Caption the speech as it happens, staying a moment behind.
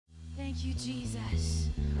Thank you, Jesus.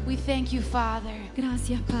 We thank you, Father.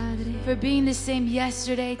 Gracias, Padre. For being the same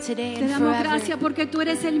yesterday, today, Te and damos forever. gracias porque tú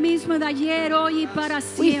eres el mismo de ayer, hoy y para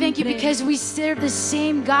We thank you siempre. because we serve the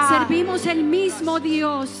same God. Servimos el mismo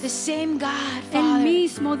Dios, The same God, el Father.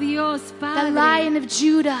 mismo Dios, The Padre. Lion of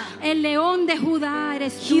Judah. El león de Judá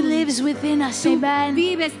eres tú. He lives within us. Tú Amen.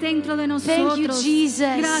 vives dentro de nosotros. Thank you,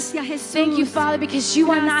 Jesus. Gracias, Jesús. Thank you, Father, because you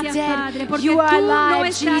are not Gracias, dead. Padre, porque You are tú no alive,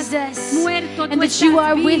 estás Jesus. muerto, tú And that estás you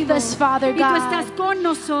are with vivo. us, Father Y tú God. estás con I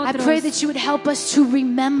nosotros. pray that you would help us to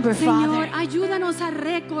remember, Señor, Father. ayúdanos a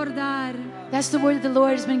recordar. That's the word that the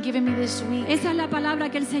Lord has been giving me this week. Esa es la palabra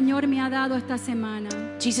que el Señor me ha dado esta semana.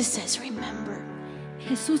 Jesus says, remember.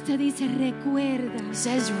 Jesús te dice, recuerda, He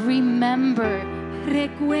says, remember.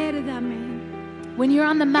 recuérdame. When you're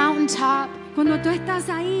on the mountaintop, Cuando tú estás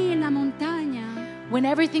ahí en la montaña, when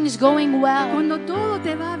everything's going well, cuando todo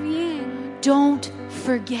te va bien, don't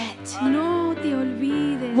forget no te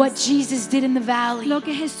olvides what Jesus did in the valley. lo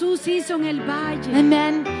que Jesús hizo en el valle.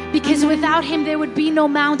 Amen. Because Amen. without him, there would be no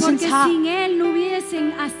Porque mountaintop. sin Él no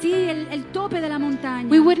hubiesen así el tope de la montaña.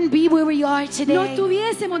 We wouldn't be where we are No today.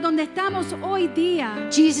 estuviésemos donde estamos hoy día.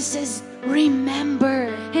 Jesus says, remember.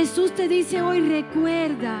 Jesús te dice hoy,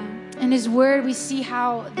 recuerda. In his word, we see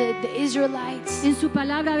how the Israelites, En su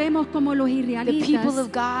palabra vemos como los the people israelitas,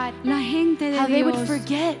 of God, la gente de how they would Dios,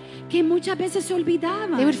 forget. que muchas veces se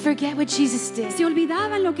olvidaban. They would forget what Jesus did. Se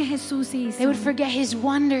olvidaban lo que Jesús hizo. They would forget his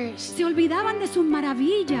wonders. Se olvidaban de sus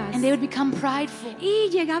maravillas. And they would become prideful. Y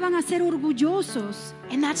llegaban a ser orgullosos.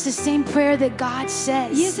 And that's the same prayer that God Y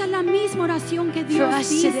says. esa es la misma oración que For Dios us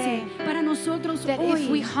dice today, para nosotros That if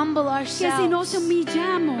we hoy. humble Que si nos ourselves,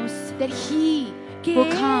 humillamos, that he que will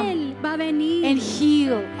come Él va a venir and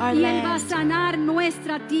heal our y Él va a land. sanar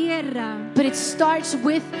nuestra tierra. But it starts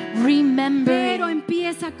with Pero remembering.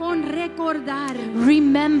 empieza con recordar.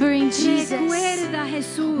 Remembering Jesus. Recuerda,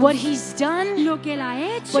 Jesús, What he's done, lo que Él ha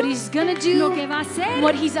hecho, what he's gonna lo do, que va a hacer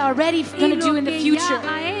what he's already y gonna lo do in the que future. ya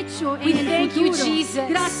ha hecho We en el thank you, futuro. Jesus.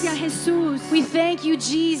 Gracias, Jesús. We thank you,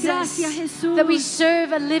 Jesus, Gracias, Jesús. that we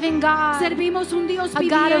serve a living God, Servimos un Dios a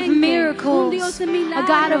God of viviente, un miracles, Dios de a milagros,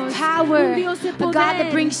 God of power, un Dios de a poder, God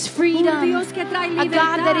that brings freedom, un Dios que trae a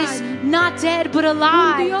God that is libertad, not dead but un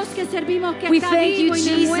alive. Dios que servimos que We está thank you, vivo y no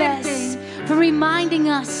Jesus, muerte. for reminding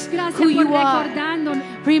us Gracias who por you are, recordarnos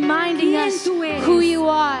reminding quién us tú eres, who you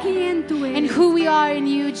are, quién tú and eres who we are in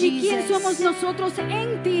you, y quién somos Jesus. nosotros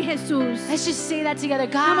en ti, Jesús. Let's just say that together.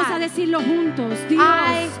 Vamos a God, decirlo juntos. Dios,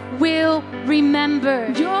 I will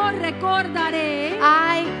remember. yo recordaré,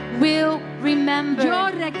 I will remember yo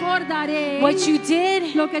recordaré what you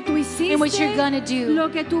did lo que tú hiciste, and what you're gonna do, lo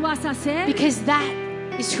que tú vas a hacer, because that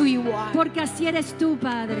is who you are. porque así eres tú,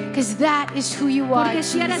 Padre. Because that is who you are, Porque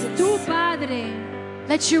si eres tú, Jesus. Padre,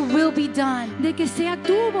 Let your will be done de que sea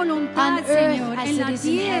tu voluntad, on earth Señor, as en it la is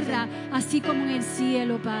in tierra, así como en el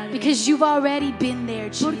cielo, Padre. because you've already been there,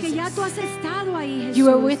 Porque ya tú Jesus. has estado ahí, Jesús. You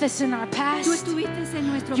are with us in our Tú past. estuviste en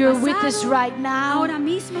nuestro You're pasado. with us right now. Ahora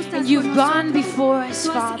mismo estás And you've con gone nosotros. before us,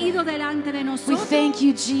 Tú has Father. ido delante de We nosotros. thank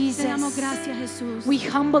you, Te damos Jesus. gracias, Jesús. We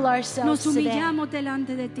humble ourselves Nos today. humillamos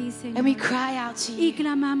delante de ti, Señor. And we cry out to Y you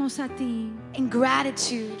clamamos a ti in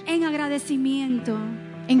gratitude, en agradecimiento.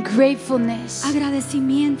 in gratefulness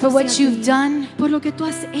Agradecimiento for what hacia you've ti, done por lo que tú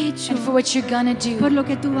has hecho, and for what you're gonna por do. lo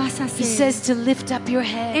que tú vas a He hacer. says to lift up your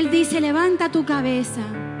head, Él dice, levanta tu cabeza,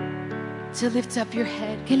 to lift up your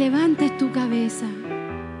head, que levantes tu cabeza,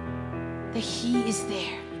 that He is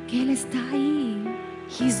there. que Él está ahí.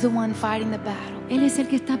 He's the one fighting the battle. Él es el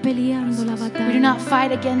que está peleando la We do batalla. not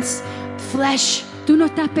fight against flesh, Tú no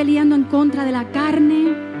estás peleando en contra de la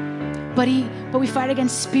carne, but we fight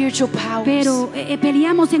against spiritual powers. pero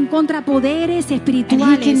peleamos en contra de poderes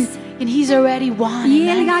espirituales. and He's already won. Y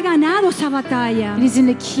Él Amen? ha ganado esa batalla. And He's going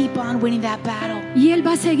to keep on winning that battle. Y Él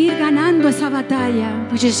va a seguir ganando esa batalla.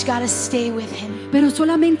 We just got to stay with Him. Pero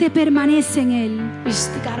solamente permanece en Él. We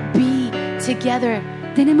just got to be together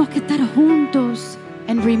Tenemos que estar juntos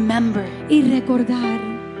and remember y recordar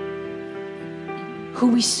who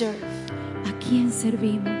we serve. a quién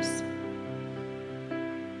servimos.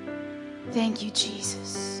 Thank you,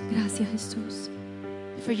 Jesus, Gracias, Jesús,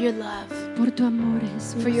 for your love, por tu amor,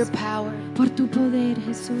 Jesús, for your power, por tu poder,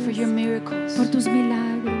 Jesús, for your miracles. por tus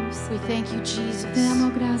milagros. We thank you, Te Jesus,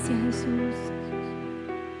 damos gracias, Jesús,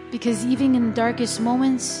 because even in the darkest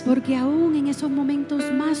moments porque aún en esos momentos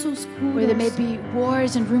más where there may oscuros, be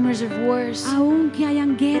wars and rumors of wars, aún que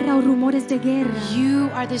hayan guerra o rumores de guerra, you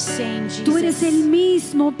are the same, tú eres el Jesus.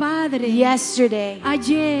 mismo, Padre, Yesterday,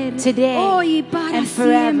 ayer, today, hoy y para and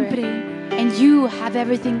forever. siempre. And you have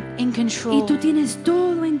everything in Y control, tú tienes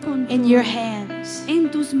todo en control in your hands. en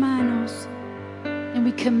tus manos. And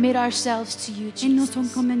And we commit ourselves to you, Y nos Jesus.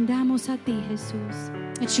 encomendamos a ti, Jesús.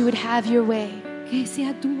 That you would have your way Que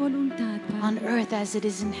sea tu voluntad, on Padre, earth as it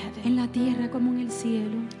is in heaven. en la tierra como en el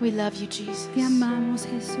cielo. We love you, Jesus. Te amamos,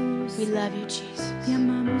 Jesús. We love you, Jesus. Te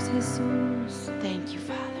amamos, Jesús. Thank you,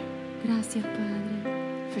 Father, Gracias,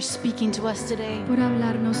 Padre, for speaking to us today. por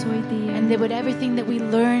hablarnos hoy día. And that with everything that we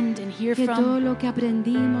learned and hear Que todo from, lo que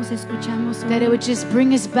aprendimos, escuchamos that it hoy, would just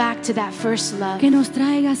bring us back to that first love que nos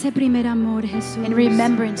traiga ese primer amor, Jesús. and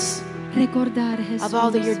remembrance Recordar, Jesús, of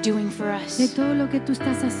all that you're doing for de us. todo lo que tú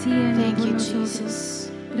estás haciendo Thank por you, nosotros.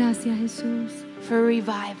 Jesus, Gracias, Jesús, for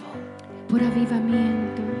revival por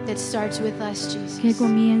avivamiento that starts with us, que Jesus.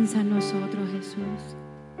 comienza en nosotros, Jesús.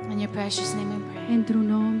 In your precious name we pray. En tu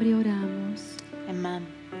nombre oramos. Amen.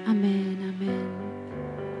 Amén, amén.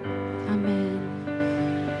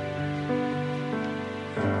 Amén.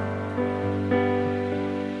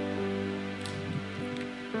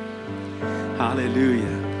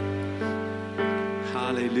 Hallelujah.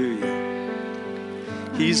 Hallelujah.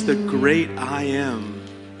 He's the great I am.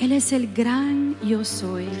 Él es el gran yo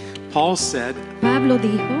soy. Paul said, Pablo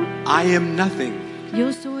dijo, I am nothing.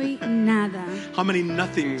 yo soy nada. How many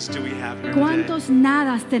nothings do we have here today? ¿Cuántos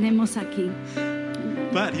nadas tenemos aquí?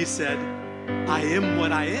 But he said, I am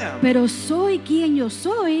what I am Pero soy quien yo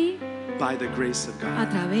soy by the grace of a God.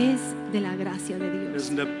 través de la gracia de There's Dios.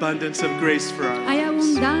 an abundance of grace for our Hay lives.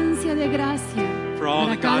 abundancia de gracia For all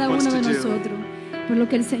para that God cada wants uno de to do. nosotros, por lo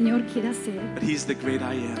que el Señor quiere hacer, But he's the great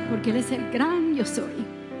I am. porque Él es el gran yo soy.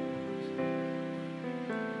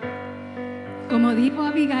 Como dijo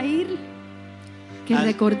Abigail, que As-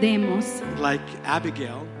 recordemos. Like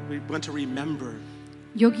Abigail, we want to remember.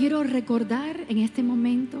 Yo quiero recordar en este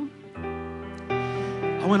momento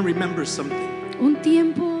I want to remember something. un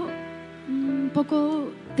tiempo un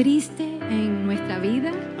poco triste en nuestra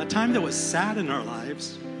vida, A time that was sad in our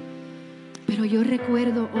lives, pero yo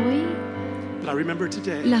recuerdo hoy but I remember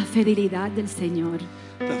today la fidelidad del Señor,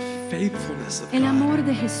 the faithfulness of el God, amor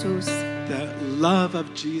de Jesús, the love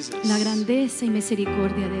of Jesus. la grandeza y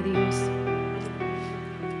misericordia de Dios.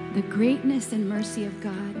 The greatness and mercy of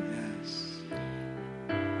God. Yes.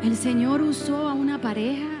 El Señor usó a una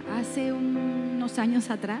pareja hace unos años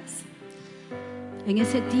atrás, en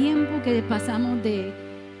ese tiempo que pasamos de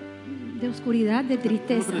oscuridad, de A little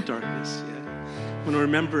tristeza. bit of darkness, yeah. When I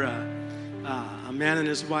remember a man and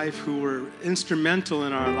his wife who were instrumental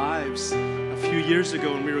in our lives a few years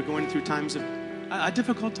ago when we were going through times of a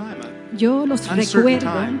difficult time. Yo los Uncertain recuerdo,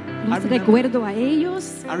 time. los I recuerdo a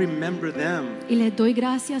ellos I remember them, y les doy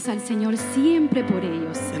gracias al Señor siempre por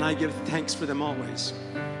ellos. and I give thanks for them always.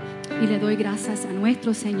 Y le doy gracias a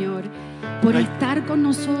nuestro Señor por Ay. estar con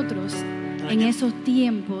nosotros en esos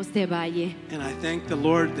tiempos de valle. And I thank the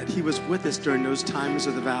Lord that He was with us during those times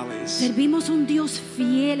of the valleys. Servimos un Dios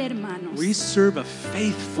fiel, hermanos. We serve a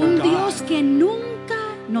faithful Un God, Dios que nunca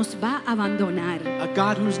nos va a abandonar. a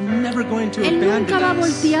God who's never going to Él nunca va a abandon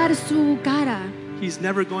us. voltear su cara. He's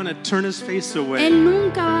never going to turn His face away. Él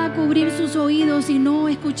nunca va a cubrir sus oídos y no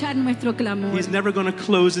escuchar nuestro clamor. He's never going to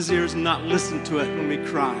close His ears and not listen to it when we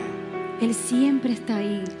cry. Él siempre está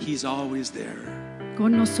ahí He's always there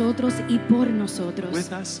con nosotros y por nosotros.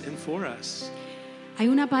 with us and for us. Hay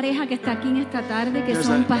una pareja que está aquí en esta tarde que There's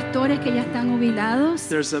son a- pastores que ya están jubilados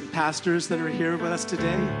There's some pastors that are here with us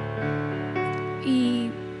today, y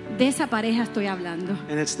de esa pareja estoy hablando.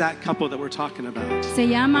 and it's that couple that we're talking about. Se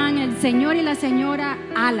llaman el señor y la señora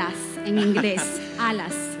Alas en inglés.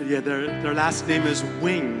 Alas. Yeah, their last name is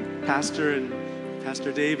Wing. Pastor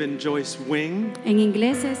Dave and Joyce Wing. En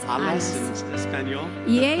inglés es Alas Alas. in Espanol.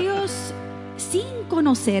 Y ellos, sin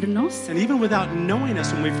conocernos, And even without knowing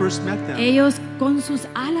us when we first met them, ellos con sus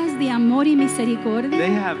alas de amor y misericordia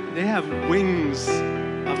they have wings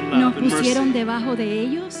of nos love and pusieron mercy. debajo de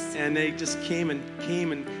ellos, And they just came and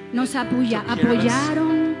nos took care of us.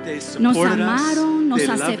 apoyaron, They nos supported amaron, us. nos They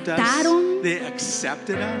loved aceptaron us. They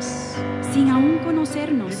accepted us, sin aún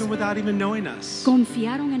conocernos. even without even knowing us.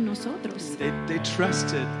 Confiaron en nosotros. They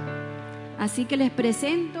trusted. Así que les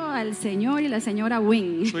presento al señor y la señora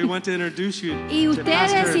Wing. So we want to introduce you Y to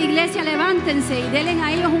ustedes, Pastor. iglesia, levántense y denle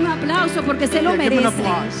a ellos un aplauso porque se lo Yeah, give an merecen.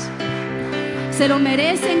 applause. Se lo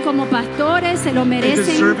merecen como pastores, se lo They merecen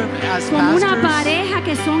deserve it as como una pastors. pareja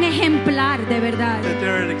que son ejemplar, de verdad. That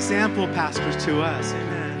they're an example pastors to us.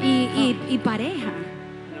 Amen. Y pareja.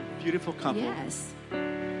 A beautiful couple. Yes.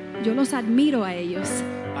 Yo los admiro a ellos.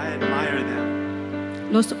 I admire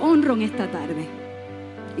them. Los honro en esta tarde.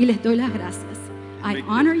 Y les doy las gracias. I We give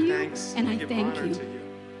honor you thanks and I give thank honor you. to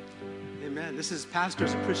Amen. This is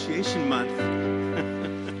Pastor's Appreciation Month.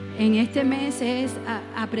 En este mes es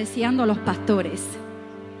apreciando a los pastores.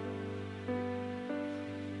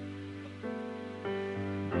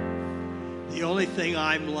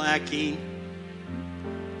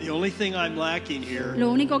 only thing I'm lacking here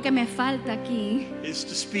Lo único que me falta aquí is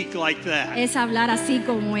to speak like that. es hablar así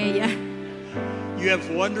como ella. You have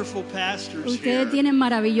wonderful pastors Ustedes here, tienen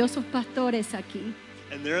maravillosos pastores aquí.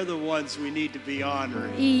 and they're the ones we need to be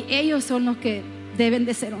honoring. Y ellos son los que deben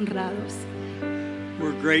de ser honrados.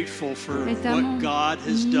 We're grateful for Estamos what God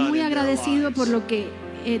has done muy in their agradecidos por lives. lo que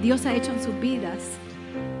Dios ha hecho en sus vidas.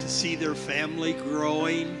 To see their family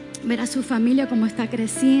growing. Ver a su familia cómo está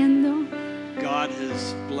creciendo. God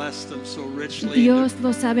has blessed them so richly. Dios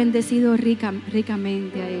los ha bendecido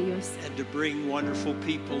ricamente a ellos. And to bring wonderful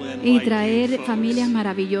people in Y like traer you folks. familias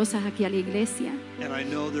maravillosas aquí a la iglesia. And I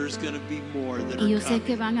know there's going to be more that Y yo are sé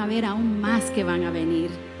que coming. van a haber aún más que van a venir.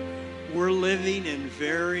 We're living in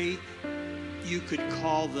very, you could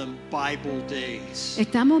call them Bible days.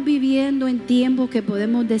 Estamos viviendo en tiempos que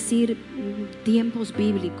podemos decir tiempos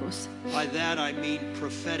bíblicos. By that I mean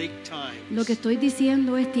prophetic times. Lo que estoy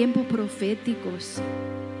diciendo es tiempos proféticos.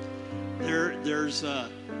 There's a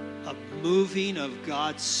moving of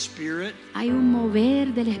God's Spirit, Hay un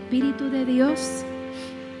mover del Espíritu de Dios.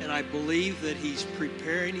 and I believe that He's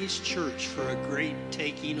preparing His church for a great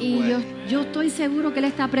taking Y away. yo estoy seguro que Él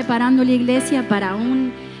está preparando la iglesia para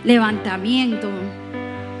un levantamiento.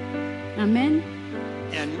 Amén.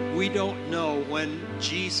 And we don't know when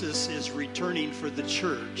Jesus is returning for the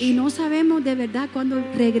church, Y no sabemos de verdad cuándo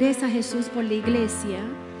regresa Jesús por la iglesia.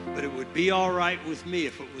 but it would be all right with me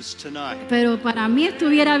if it was tonight. Pero para mí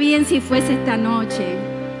estuviera bien si fuese esta noche.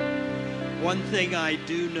 One thing I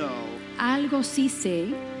do know, Algo sí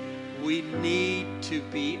sé, we need to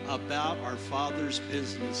be about our Father's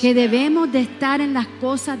business. que now. debemos de estar en las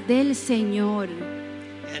cosas del Señor.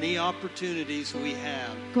 Any opportunities we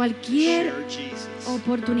have to Cualquier share Jesus,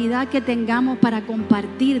 oportunidad que tengamos para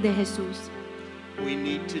compartir de Jesús, we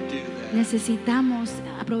need to do that. necesitamos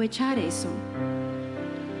aprovechar eso.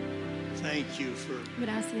 Thank you for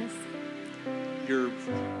Gracias. your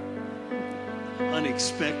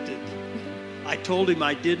unexpected. I told him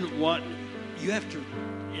I didn't want. You have to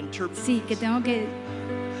interpret. Sí, que tengo que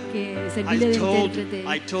servirle de intérprete.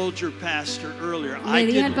 I told your pastor earlier I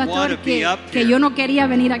Le dije al didn't want pastor to be up que here, yo no quería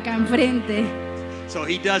venir acá enfrente. so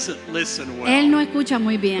he doesn't listen well. Él no escucha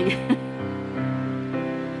muy bien.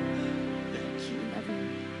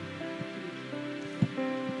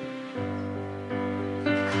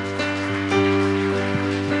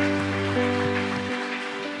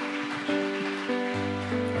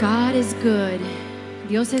 God is good.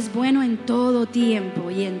 Dios es bueno en todo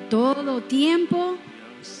tiempo y en todo tiempo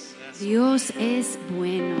Dios es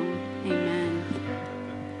bueno. Amen.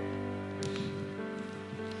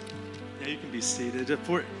 Yeah, you can be seated.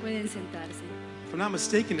 Pueden sentarse. If I'm not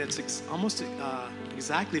mistaken, it's almost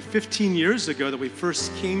exactly 15 years ago that we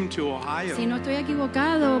first came to Ohio. Si no estoy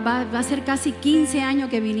equivocado, va a ser casi 15 años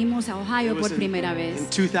que vinimos a Ohio It was por primera vez. in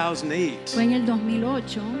 2008. Fue en el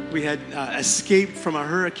 2008. We had escaped from a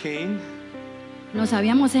hurricane, Nos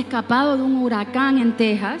habíamos escapado de un huracán en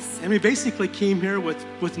Texas and we basically came here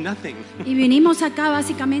with nothing. y vinimos acá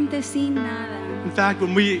básicamente sin nada. In fact,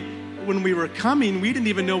 when we were coming, we didn't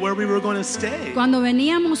even know where we were going to stay. Cuando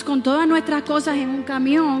veníamos con todas nuestras cosas en un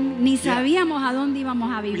camión, ni Yeah. sabíamos a dónde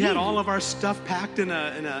íbamos a We vivir. had all of our stuff packed in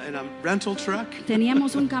a rental truck.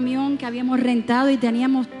 Teníamos un camión que habíamos rentado y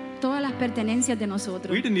teníamos todas las pertenencias de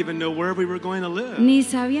nosotros. We didn't even know where we were going to live. Ni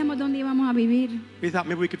sabíamos dónde íbamos a vivir. We thought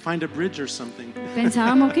maybe we could find a bridge or something.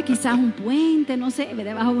 Pensábamos que quizás un puente, no sé,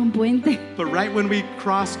 debajo de un puente. But right when we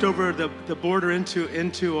crossed over the border into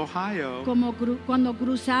Ohio, Cuando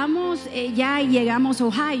cruzamos ya y llegamos a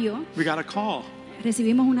Ohio, we got a call.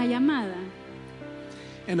 recibimos una llamada.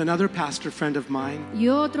 And another pastor friend of mine Y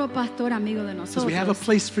otro pastor amigo de says, we have a nosotros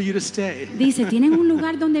place for you to stay. dice, ¿tienen un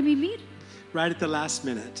lugar donde vivir? Right at the last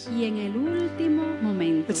minute. Y en el último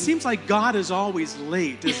momento. It seems like God is always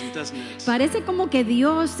late, doesn't it? Parece como que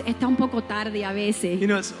Dios está un poco tarde a veces. You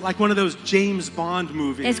know, it's like one of those James Bond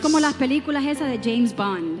movies Es como las películas esas de James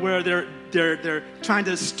Bond. where they're trying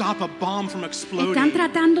to stop a bomb from exploding. Están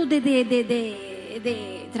tratando de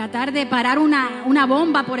tratar de parar una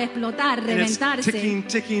bomba por explotar, And it's reventarse.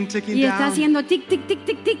 ticking Y está down. haciendo tic, tic, tic,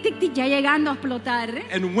 tic, tic, tic, tic, ya llegando a explotar.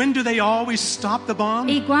 And when do they always stop the bomb?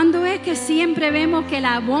 ¿Y cuándo es que siempre vemos que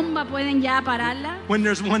la bomba pueden ya pararla? When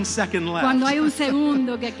there's 1 second left. Cuando hay un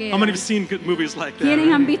segundo que queda. How many have seen good movies like that? ¿Quiénes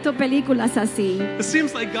han right? visto películas así? It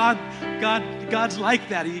seems like God's like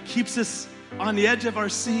that. He keeps us on the edge of our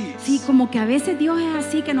seats. Sí, como que a veces Dios es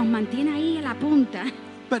así, que nos mantiene ahí en la punta.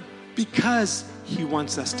 Because He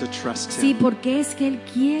wants us to trust Sí, Him. porque es que Él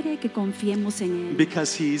quiere que confiemos en Él.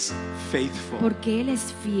 Because He's faithful. Porque Él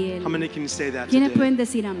es fiel. How many can you say that ¿Quiénes today? pueden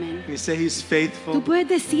decir amén? Can you say He's Tú faithful? puedes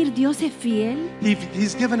decir Dios es fiel.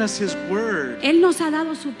 He's given us His word. Él nos ha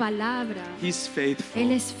dado su palabra. He's faithful.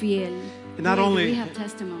 Él es fiel. And not Wait, only- we have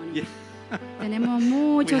testimony. Yeah. Tenemos We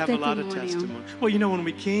mucho have a lot of testimonio. testimony. Well, you know, when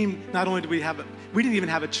we came, not only did we didn't even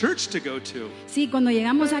have a church to go to Sí, cuando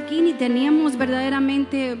llegamos aquí ni teníamos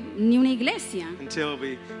verdaderamente ni una iglesia. until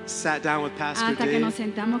we sat down with Pastor Hasta que Dave. nos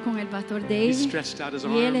sentamos con el pastor He David stretched out his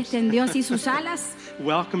y él arms, extendió así sus alas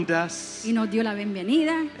welcomed us, y nos dio la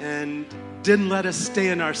bienvenida. and didn't let us stay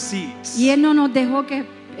in our seats. Y él no nos dejó que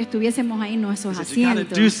estuviésemos ahí en nuestros He said, "You gotta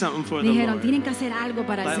asientos. do something for the Dijeron, Lord." tienen que hacer algo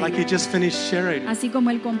para el Like he Señor. just finished sharing. Así como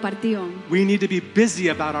él compartió. We need to be busy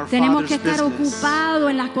about our Tenemos que Father's estar business. ocupados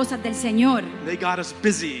en las cosas del Señor. They got us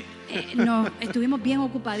busy, No, estuvimos bien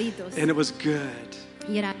ocupaditos and it was good.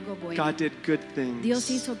 y era algo bueno. God did good things. Dios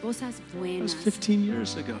hizo cosas It was buenas 15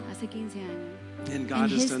 years ago, hace 15 años. and God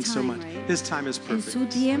In has His done so time, much. right? His time is En su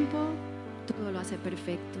perfect. tiempo, todo lo hace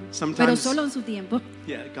perfecto. Sometimes- Pero solo en su tiempo.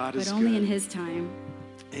 Yeah, God is But only in good. His time.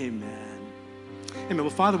 Amen. Amen. Well,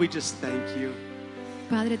 Father, we just thank you.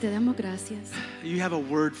 Padre, te damos gracias. You have a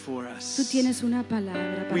word for Tú us. tienes una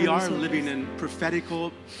palabra para We are nosotros. living in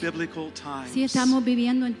prophetical, biblical times. Sí, estamos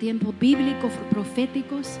viviendo en tiempos bíblicos,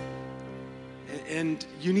 proféticos. And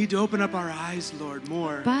you need to open up our eyes, Lord,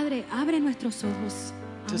 more Padre, abre nuestros ojos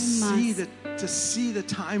to aún see más the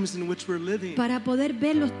times in which we're living. para poder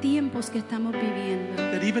ver los tiempos que estamos viviendo.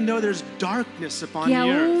 That even though there's darkness upon Que the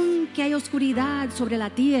earth, aún que hay oscuridad sobre la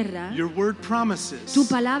tierra, your word promises tu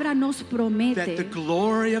palabra nos that the promete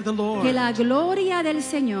glory of the Lord que la gloria del will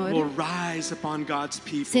Señor rise upon God's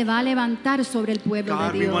people. se va a levantar sobre el pueblo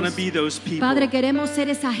God, de we want to Dios. be those people Padre, queremos ser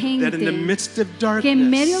esa that in the gente midst of que en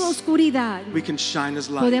medio de darkness oscuridad we can shine as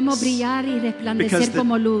lights. podemos brillar y Because resplandecer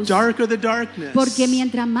como the luz. darker the darkness, Porque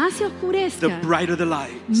mientras más se the oscurezca, brighter the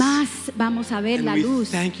light. más vamos a ver And la we luz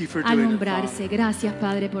thank you for doing it, alumbrarse. Gracias,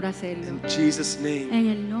 Padre, por hacerlo. In Jesus' name, En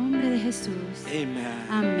el nombre de Jesús. amen.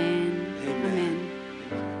 Amén. Amen.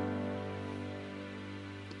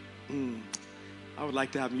 Amén. I would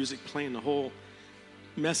like to have music playing the whole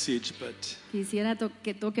message, but Quisiera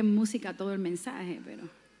que toquen música todo el mensaje,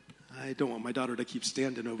 I don't want my daughter to keep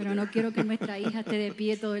standing over pero no there. quiero que nuestra hija esté de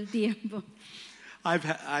pie todo el tiempo.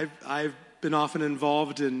 I've been often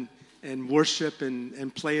involved in worship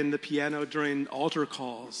and playing the piano during altar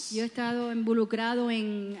calls. Yo he estado involucrado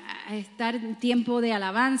en estar en tiempo de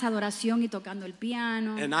alabanza, adoración y tocando el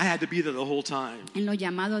piano, And I had to be there the whole time. en los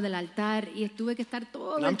llamados del altar, y tuve que estar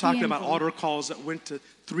todo And el I'm talking about tiempo. altar calls that went to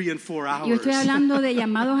 3 and 4 hours. Yo estoy hablando de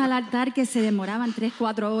llamados al altar que se demoraban 3,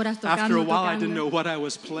 4 horas After a tocando, while, I didn't know tocando. what I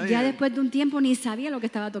was playing, Ya después de un tiempo ni sabía lo que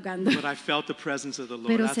estaba tocando, but I felt the presence of the Lord.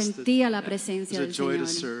 pero That's sentía la it's presencia a del joy to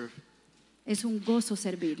Señor. serve. Es un gozo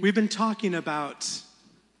servir. We've been talking about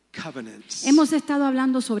covenants. Hemos estado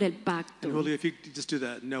hablando sobre el pacto. And Julio, if you could just do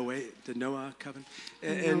the Noah covenant.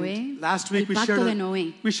 Noé, And last week el pacto de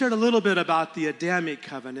Noé. we shared a little bit about the Adamic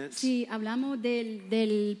covenant. Sí, hablamos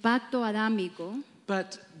del pacto adámico,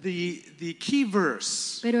 But the key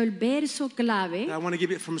verse, pero el verso clave I want to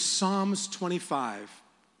give it from Psalms 25.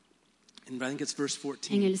 And I think it's verse en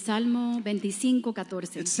 14. el Salmo 25,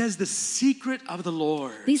 14 It says, the secret of the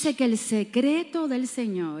Lord dice que el secreto del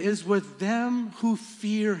Señor is with them who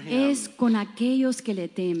fear him. es con aquellos que le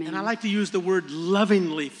temen. And I like to use the word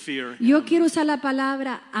lovingly fear him. Yo quiero usar la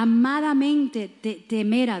palabra amadamente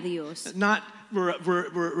temer a Dios. Not,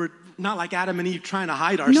 we're not like Adam and Eve trying to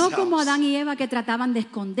hide No ourselves. como Adán y Eva que trataban de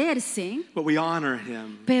esconderse, But we honor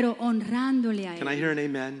him. pero honrándole a Can I Él. hear an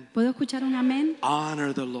amen? ¿Puedo escuchar un amén?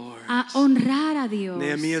 Honor the Lord. A honrar a Dios.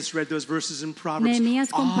 Nehemiah's read those verses in Proverbs. Nehemías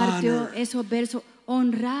compartió Honor. esos versos.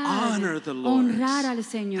 Honrar the Lord. Honrar al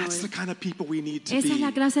Señor. That's the kind of people we need to Esa be. es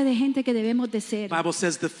la clase de gente que debemos de ser. The Bible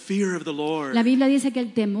says the fear of the Lord La Biblia dice que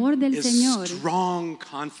el temor del is Señor strong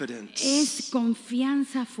confidence. es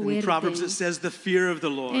confianza In fuerte. Proverbs it says the fear of the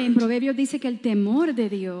En Lord Proverbios dice que el temor de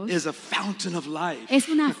Dios is a fountain of life. es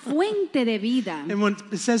una fuente de vida. And when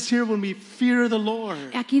it says here, when we fear the Lord,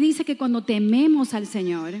 Aquí dice que cuando tememos al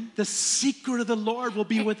Señor, the secret of the Lord will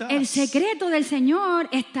be with el us. secreto del Señor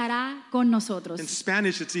estará con nosotros. In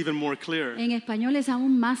Spanish, it's even more clear. En español es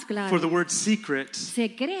aún más For claro. the word secret,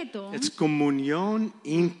 Secreto. it's comunión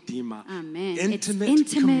íntima. Amén. It's Intimate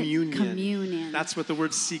intimate communion. communion. That's what the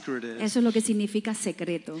word secret is. Eso es lo que significa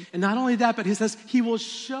secreto. And not only that, but he says he will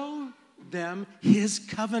show them his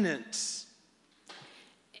covenants.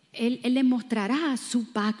 Él les mostrará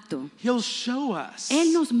su pacto. He'll show us.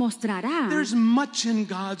 Él nos mostrará. There's much in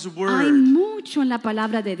God's Hay word. mucho en la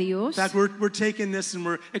palabra de Dios. In fact, we're taking this and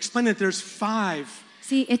we're explaining that there's 5.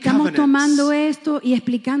 Sí, estamos covenants. tomando esto y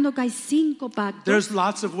explicando que hay 5 pactos. There's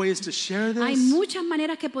lots of ways to share Hay this. muchas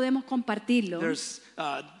maneras que podemos compartirlo.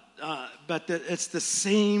 But it's the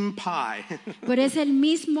same pie. Pero es el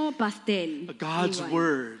mismo pastel God's igual,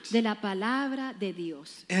 word. de la palabra de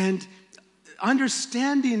Dios. And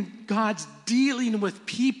understanding God's dealing with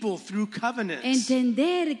people through covenants.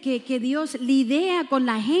 Entender que Dios lidia con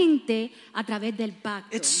la gente a través del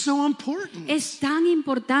pacto. It's so important. Es tan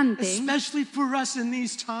importante, Especially for us in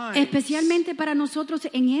these times. especialmente para nosotros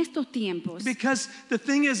en estos tiempos. Because the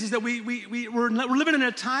thing is that we're living in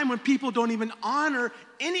a time when people don't even honor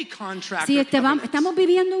any contract Sí, or covenant. estamos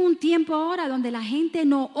viviendo en un tiempo ahora donde la gente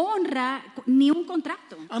no honra ni un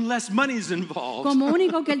contrato. Unless money's involved. Como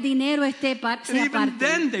único que el dinero sea And even parte.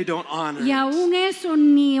 then they don't honor Y it. aún eso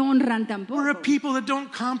ni honran tampoco. We're a people that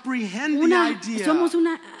don't comprehend the idea. Somos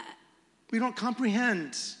una... We don't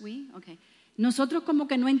comprehend Oui, okay. Nosotros como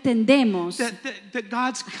que no entendemos that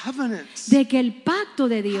God's covenants, de que el pacto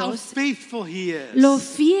de how Dios, faithful He is lo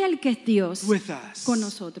fiel que es Dios with us. con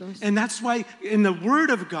nosotros. And that's why in the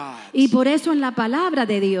Word of God, Y por eso en la palabra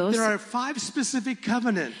de Dios there are 5 specific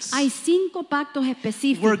covenants hay 5 pactos where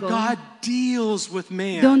específicos God deals with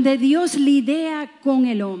man. donde Dios lidia con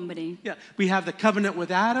el hombre. Yeah, we have the covenant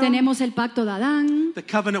with Adam, Tenemos el pacto de Adán, the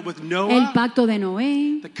covenant with el Noah, pacto de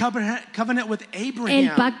Noé, the covenant with el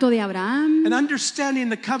Abraham. pacto de Abraham. And understanding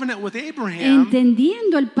the covenant with Abraham,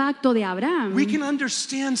 Entendiendo el pacto de Abraham, we can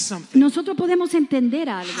understand something. nosotros podemos entender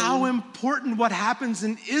How algo. important what happens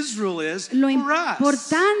in Israel is Lo for us.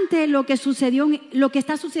 importante lo que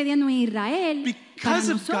está sucediendo en Israel para Because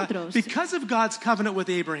nosotros. because of God's covenant with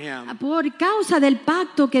Abraham, Por causa del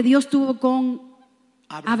pacto que Dios tuvo con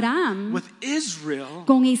Abraham, with Israel,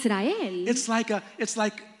 con Israel. it's like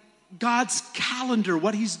God's calendar,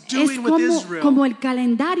 what He's Es doing with Israel. como el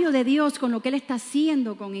calendario de Dios con lo que Él está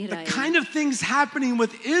haciendo con The Israel. kind of things happening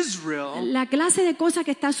with Israel La clase de cosas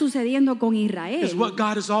que está sucediendo con Israel is what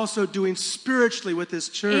God is also doing spiritually with His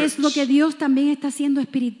church. es lo que Dios también está haciendo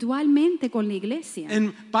espiritualmente con la iglesia.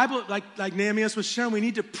 And Bible, like Nehemiah was sharing, we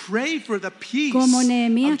need to pray for the peace Como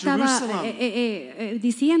Nehemías of estaba Jerusalem.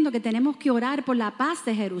 diciendo que tenemos que orar por la paz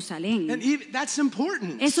de Jerusalén. And that's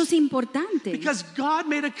important. Eso es importante. Because God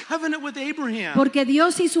made a covenant with Abraham. Porque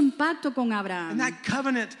Dios hizo un pacto con And Abraham. that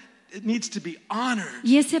covenant, it needs to be honored.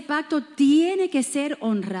 Y ese pacto tiene que ser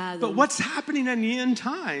honrado. But what's happening in the end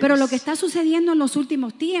times, Pero lo que está sucediendo en los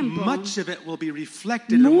últimos tiempos, much of it will be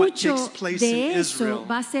reflected in what takes mucho place in de eso Israel.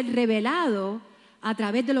 va a ser revelado a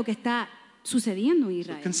través de lo que está sucediendo en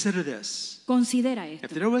Israel. Consider this. Considera If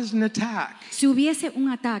esto. there was an attack Si hubiese un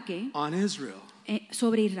ataque on Israel,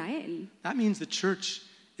 sobre Israel, that means the church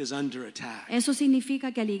is under attack. eso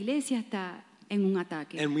significa que la iglesia está en un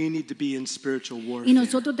ataque. And we need to be in spiritual warfare. Y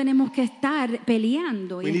nosotros tenemos que estar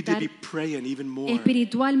peleando We y need to estar be praying even more.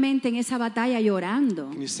 espiritualmente en esa batalla llorando.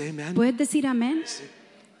 Can you say amen? ¿Puedes decir amén?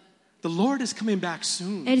 The Lord is coming back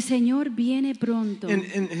soon. El Señor viene pronto.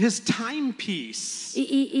 In His timepiece,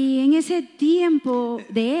 Y en ese tiempo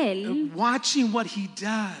de Él, watching what He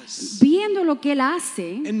does viendo lo que Él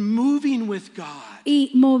hace and moving with God. y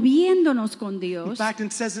moviéndonos con In Dios, fact,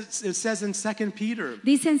 it says in 2 Peter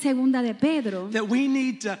dice en segunda de Pedro, that we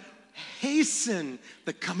need to hasten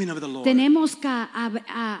the coming of the Lord. tenemos que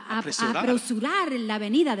Apresurar. apresurar la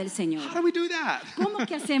venida del Señor. How do we do that? ¿Cómo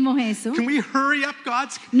que hacemos eso? Can we hurry up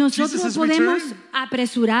Jesus' Nosotros podemos return?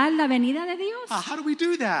 apresurar la venida de Dios. How do we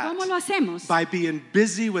do that? ¿Cómo lo hacemos? By being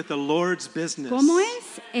busy with the Lord's business. ¿Cómo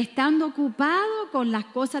es? Estando ocupado con las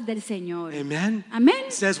cosas del Señor. Amen. Amén.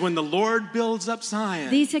 It says when the Lord builds up Zion,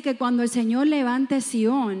 Dice que cuando el Señor levante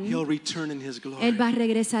Sion, He'll return in His glory. Él va a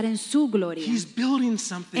regresar en su gloria. He's building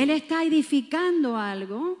something. Él está edificando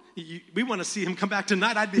algo. We want to see Him come back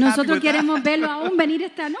tonight. I'd be happy Nosotros with queremos that. verlo aún venir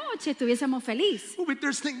esta noche, estuviésemos felices.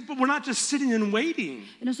 But we're not just sitting and waiting.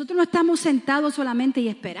 Nosotros no estamos sentados solamente y The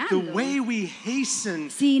esperando, way we hasten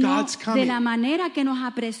sino God's de coming la manera que nos The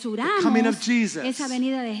coming apresuramos of Jesus esa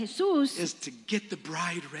venida de Jesús is to get the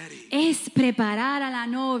bride ready. es preparar a la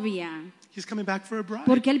novia, He's coming back for a bride.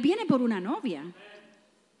 porque Él viene por una novia.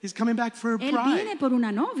 He's coming back for a Él bride. viene por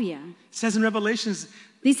una novia. It says in Revelations,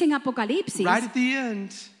 Dice en Apocalipsis, right at the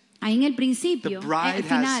end, ahí en el the principio, al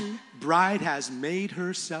final, bride has made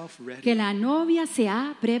herself ready, que la novia se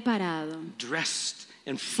ha preparado, dressed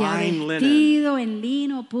in se ha fine linen. vestido en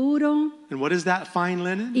lino puro. And what is that fine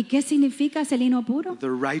linen? ¿Y qué significa ese lino puro? The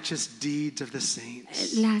righteous deeds of the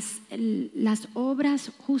saints. Las obras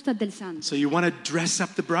justas del santo. So you want to dress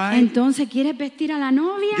up the bride? Entonces, ¿quieres vestir a la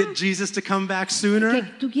novia? Get Jesus to come back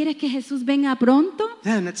sooner? ¿Tú quieres que Jesús venga pronto?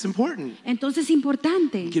 Then it's important. Entonces es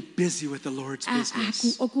importante Get busy with the Lord's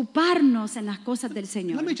business. ocuparnos en las cosas del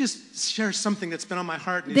Señor. Let me just share something that's been on my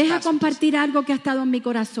heart in these Deja past compartir algo que ha estado en mi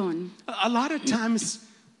corazón. A lot of times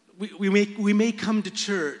we may come to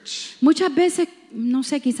church Muchas veces, no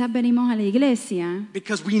sé, quizás venimos a la iglesia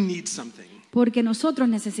because we need something. porque nosotros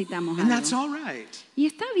necesitamos And that's algo. all right. Y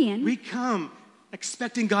está bien. We come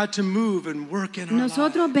expecting God to move and work in our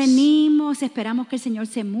Nosotros lives. venimos, esperamos que el Señor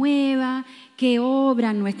se mueva, que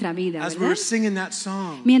obra en nuestra vida, As we were ¿verdad? singing that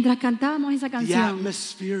song, Mientras cantábamos esa the canción,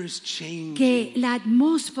 atmosphere is changing. que la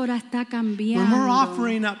atmósfera está When we're cambiando.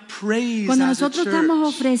 offering up praise Cuando as a nosotros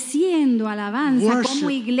estamos church, ofreciendo alabanza worship como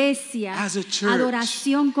iglesia, as a church,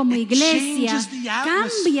 adoración como it iglesia, changes the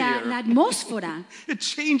cambia atmosphere. la atmósfera, it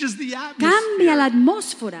changes the cambia la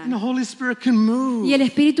atmosphere. atmósfera. And the Holy Spirit can move. Y el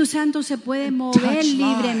Espíritu Santo se puede mover touch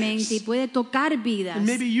libremente lives. y puede tocar vidas. And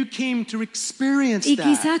maybe you came to experience Y that.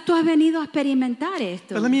 quizás tú has venido a experimentar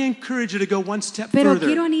esto. But let me encourage you to go one step Pero further.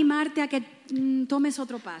 quiero animarte a que tomes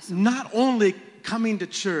otro paso. Not only coming to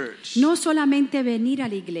church, No solamente venir a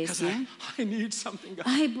la because iglesia. I need something, God,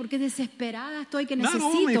 Ay, porque desesperada estoy que Not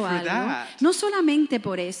only necesito for algo. that. No solamente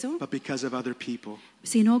por eso, but because of other people.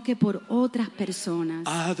 sino que por otras personas.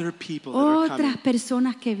 Other people that are Otras coming.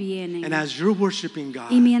 personas que vienen. And as you're worshiping God,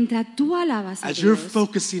 Y mientras tú alabas a as you're Dios,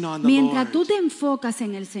 focusing on the mientras Lord, tú te enfocas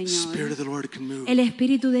en el the Spirit Señor, of the Lord can move. el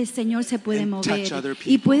Espíritu del Señor se puede And touch other mover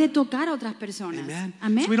people. y puede tocar a otras personas. Amen.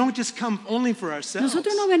 Amén. So we don't just come only for ourselves.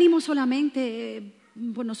 Nosotros no venimos solamente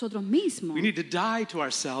por nosotros mismos. We need to die to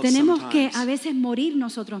ourselves Tenemos que a sometimes veces morir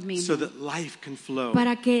nosotros so mismos that life can flow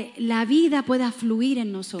para que la vida pueda fluir en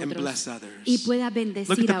and nosotros bless others. y pueda Look at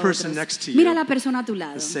bendecir the a person otros. next to you. Mira a la persona a tu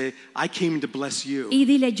lado And say, I came to bless you. y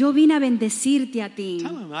dile, yo vine a bendecirte a ti.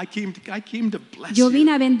 Tell him, I came to bless Yo you.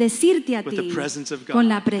 vine a bendecirte a With ti the presence of God. con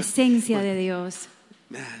la presencia de Dios.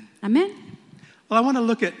 Man. Amén. Well, I want to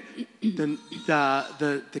look at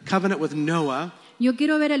the covenant with Noah Yo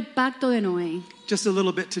quiero ver el pacto de Noé just a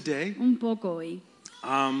little bit today. un poco hoy.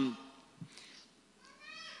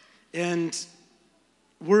 And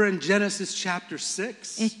we're in Genesis chapter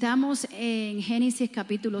 6. Estamos en Génesis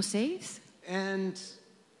capítulo 6. And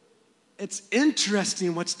it's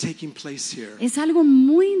interesting what's taking place here. Es algo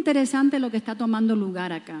muy interesante lo que está tomando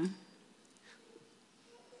lugar acá.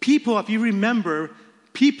 People, if you remember,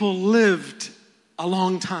 people lived a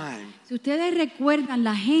long time Si ustedes recuerdan,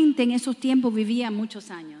 la gente en esos tiempos vivía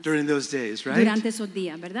muchos años. during those days, right? Durante esos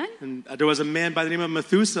días, ¿verdad? And there was a man by the name of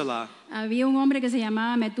Methuselah Había un hombre que se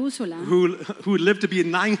llamaba Metúsela who lived to be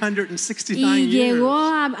 969 y years. llegó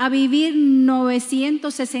a vivir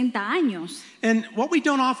 960 años. And what we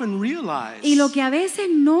don't often realize Y lo que a veces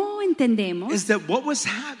no entendemos, is that what was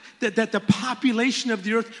that the population of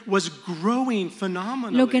the earth was growing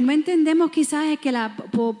phenomenally. lo que no entendemos quizás es que la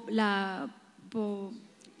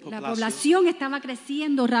población estaba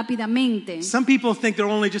creciendo rápidamente. Some people think there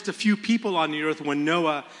were only just a few people on the earth when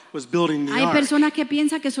Noah was building the Hay ark. personas que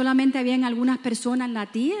piensan que solamente habían algunas personas en la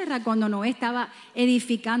tierra cuando Noé estaba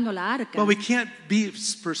edificando la arca. Well, we can't be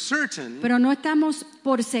for certain. Pero no estamos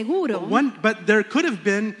por seguro. But there could have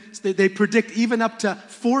been, they predict even up to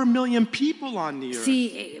 4 million people on the earth.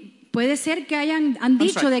 Sí, puede ser que han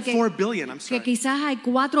dicho sorry, de que, 4 billion, I'm que sorry. quizás hay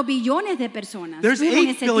 4 billones de personas. There's Hubo en 8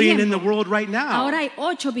 ese billion in the tiempo. world right now. Ahora hay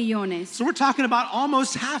 8 billones. So we're talking about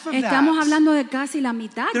almost half of Estamos that. hablando de casi la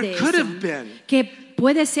mitad There de could eso. have been Que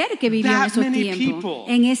puede ser que vivió en that esos many tiempos. people.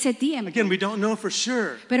 En ese tiempo. Again, we don't know for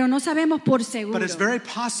sure, Pero no sabemos por seguro. but it's very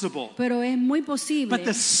possible. Pero es muy posible. But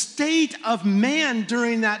the state of man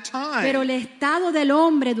during that Pero time, el estado del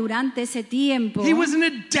hombre durante ese tiempo he was in a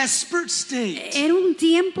desperate state. era un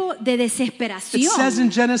tiempo de It desesperación. says in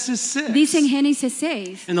Genesis 6. Dice en Génesis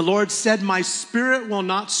 6. And the Lord said, My spirit will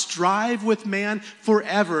not strive with man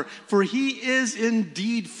forever, for he is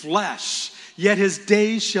indeed flesh, yet his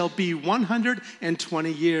days shall be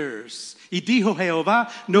 120 years. Y dijo Jehová,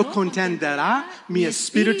 no contenderá mi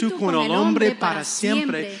espíritu con el hombre para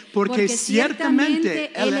siempre, porque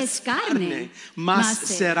ciertamente él es carne, mas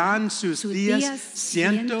serán sus días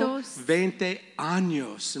 120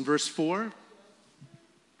 años. In verse 4,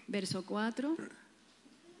 Verso 4. do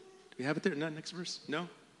we have it there? No, next verse? No?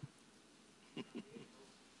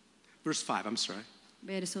 Verse 5, I'm sorry.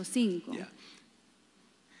 Verso 5. Yeah.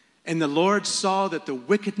 And the Lord saw that the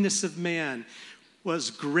wickedness of man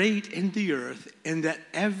was great in the earth, and that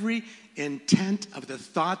every intent of the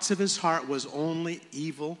thoughts of his heart was only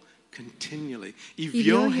evil continually. Y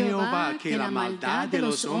vio Jehová que la maldad de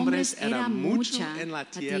los hombres era mucho en la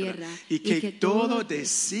tierra, y que todo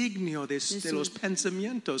designio de los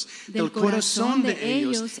pensamientos del corazón de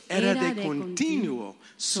ellos era de continuo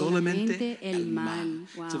solamente el mal.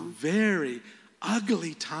 It's a very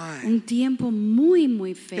ugly time. Un tiempo muy,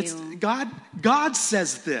 muy It's, feo. God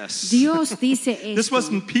says this. Dios dice This esto.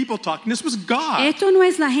 wasn't people talking. This was God. Esto no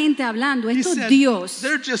es la gente hablando, He esto es said, Dios.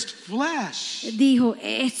 they're just flesh. Dijo,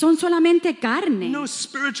 son solamente carne. No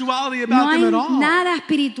spirituality No about hay them at all. nada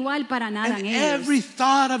espiritual para nada And en ellos. every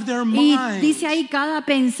thought of their Y mind, dice ahí cada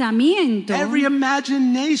pensamiento, every cada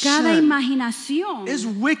imagination imaginación is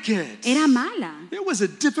wicked. era mala. It was a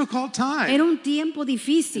difficult time. Era un tiempo In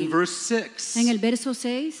difícil. verse 6, En el verso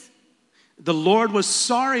 6, the Lord was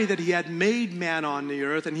sorry that he had made man on the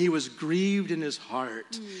earth, and he was grieved in his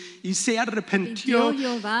heart. Y se arrepintió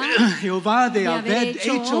Jehová de haber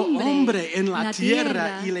hecho hombre en la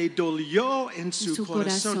tierra, y le dolió en su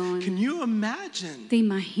corazón. Can you imagine ¿te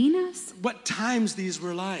imaginas what times these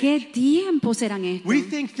were like? qué tiempos eran estos? We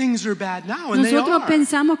think things are bad now, and they Nosotros are.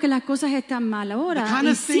 pensamos que las cosas están mal ahora, The kind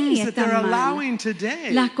y of things sí that they're están mal. allowing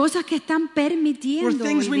today Las cosas que están permitiendo were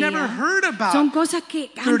things we hoy never día heard about son cosas que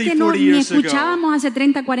 30, antes no 40 ni years ago. escuchábamos hace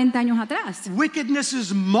 30, 40 años atrás. Wickedness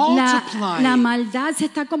is La multiplying. maldad se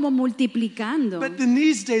está como multiplicando. But in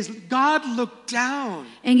these days, God looked down.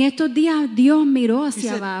 En estos días Dios miró He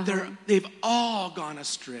hacia said, abajo they've all gone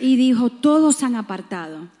astray. y dijo, todos se han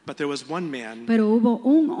apartado. But there was one man Pero hubo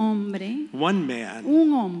un hombre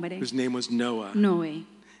whose name was Noah. Noé.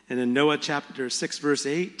 And in Noah chapter 6, verse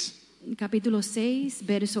 8, Capítulo 6,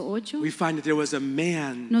 verso 8. we find that there was a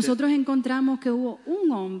man Nosotros encontramos que hubo un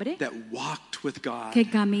hombre that walked with God que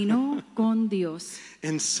caminó con Dios.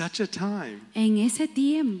 in such a time. En ese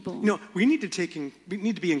tiempo, You know, we need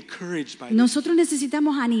to be encouraged by this, nosotros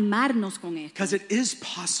necesitamos animarnos con esto. because it is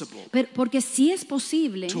possible Porque sí es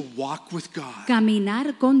posible to walk with God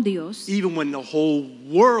caminar con Dios, even when the whole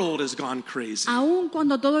world has gone crazy. aun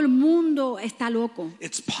cuando todo el mundo está loco.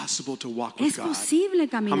 It's possible to walk with Es God. posible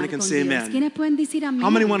How many caminar can con say Dios. amen? ¿Quiénes pueden decir amén? How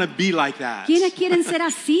many want to be like that? ¿Quiénes quieren ser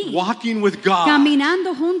así? Walking with God.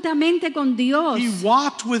 Caminando juntamente con Dios. He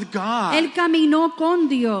walked with God. Él caminó con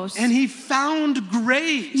Dios. And he found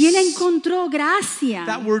grace. Y él encontró gracia.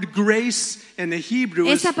 That word grace in the Hebrew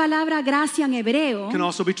Esa palabra gracia en hebreo can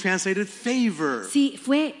also be translated favor.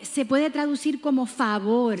 se puede traducir como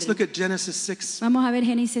favor. Let's look at Genesis 6 Vamos a ver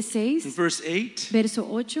Génesis in 6, verse 8. verso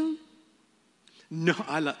 8. No,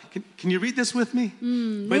 can you read this with me?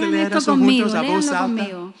 ¿Pueden Lean leer esto eso conmigo, juntos a voz léanlo alta?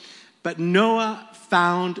 conmigo. But Noah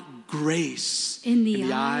found grace In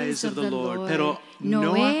the eyes of the Lord. Pero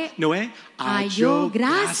Noé Noé halló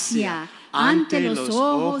gracia ante los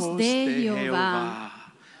ojos de Jehová.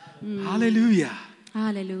 Hallelujah.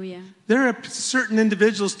 Aleluya. There are certain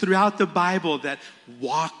individuals throughout the Bible that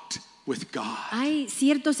walked with God. Hay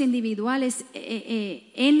ciertos individuales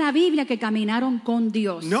en la Biblia que caminaron con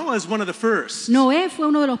Dios. Noah is one of the first. Noé fue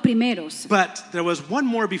uno de los primeros, But there was one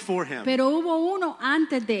more before him. pero hubo uno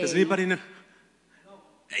antes de Does él. anybody know?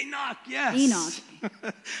 Enoch, yes. Enoch.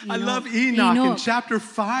 I love Enoch in Enoch. chapter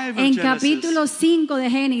 5 of En Genesis. capítulo 5 de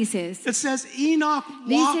Génesis It says Enoch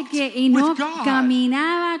dice walked que Enoch with God.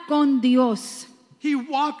 caminaba con Dios. He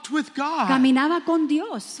walked with God Caminaba con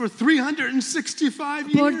Dios. for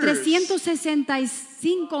 365 Por years.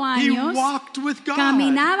 365 He años walked with God.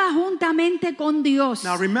 caminaba juntamente con Dios.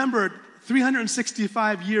 Now remember,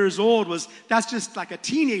 365 years old that's just like a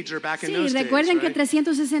teenager back in Sí, those recuerden que days,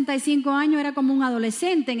 365 años era como un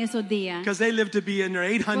adolescente en esos días. because they lived to be in their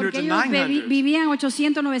 800s Porque and ellos 900s. vivían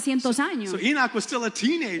 800, 900 años. So Enoch was still a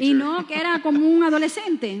teenager. Y no que era como un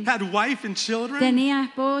adolescente. Had wife and children, Tenía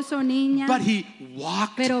esposo, niña, but he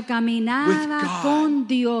walked pero with caminaba God. con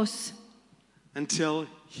Dios until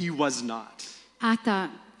he was not,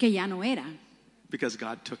 hasta que ya no era. because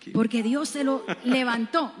God took him. Porque Dios se lo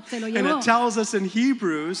levantó, se lo And llevó. it tells us in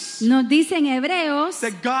Hebrews Nos dice en Hebreos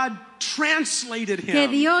that God translated que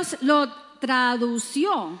him. Dios lo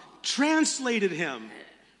tradució, Translated him.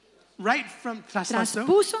 Right from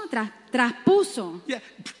traspuso, Yeah,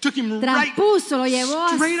 took him right traspuso, lo llevó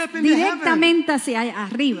straight up into heaven. directamente hacia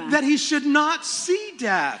arriba, That he should not see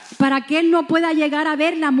death. para que él no pueda llegar a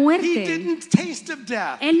ver la He muerte. didn't taste of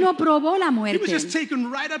death. Él no probó la He was muerte. just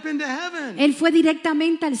taken right up into heaven. Él fue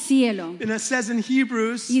directamente al cielo. And it says in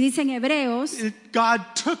Hebrews, Y dice en Hebreos, God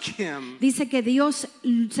took him dice que Dios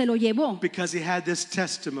se lo llevó because he had this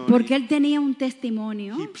testimony. porque él tenía un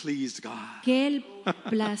testimonio He pleased God. que él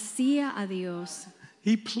placía a Dios.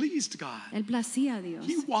 He pleased God. Él placía a Dios.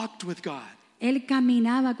 He walked with God. Él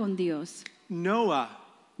caminaba con Dios. Noah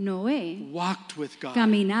Noé walked with God.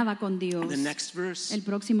 caminaba con Dios. The next verse. El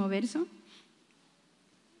próximo verso.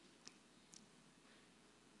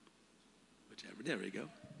 Whichever, there we go.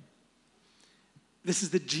 This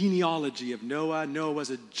is the genealogy of Noah. Noah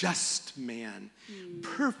was a just man,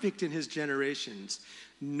 perfect in his generations.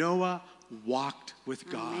 Noah walked with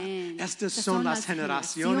God. Amén. Estas Estas son las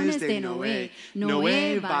generaciones de Noé.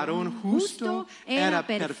 Noé, varón justo, era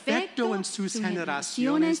perfecto en sus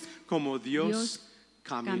generaciones, como Dios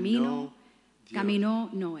caminó. Caminó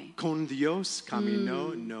Noé. Con Dios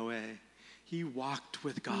caminó Noé. He walked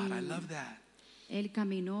with God. I love that. Él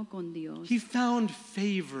caminó con Dios. He found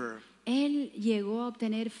favor. Él llegó a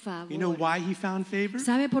obtener favor. You know why he found favor?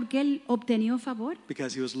 ¿Sabe por qué él obtenió favor?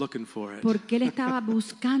 Because he was looking for it. Porque él estaba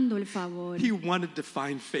buscando el favor. He wanted to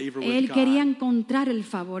find favor with Él God. quería encontrar el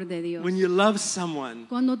favor de Dios. When you love someone,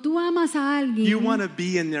 Cuando tú amas a you alguien, want to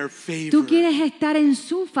be in their favor. tú quieres estar en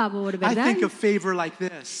su favor, I ¿verdad? think of favor like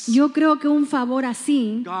this. Yo creo que un favor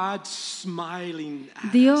así, God smiling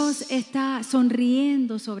at Dios us. está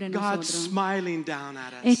sonriendo sobre God nosotros. smiling down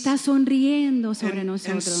at us. Está sonriendo sobre In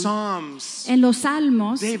nosotros. Psalms, En los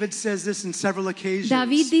Salmos, David says this in several occasions.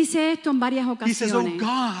 David dice esto en varias He says, "Oh ocasiones.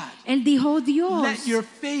 God, Él dijo, "Oh Dios, let your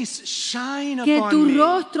face shine que upon tu me."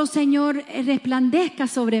 rostro, Señor, resplandezca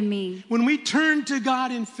sobre mí." When we turn to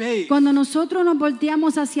God in faith, Cuando nosotros nos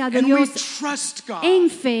volteamos hacia and we Dios trust God, en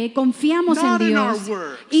fe, confiamos not en in our Dios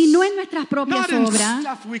works, y no en nuestras propias not in obras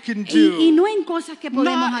stuff we can do, y no en cosas que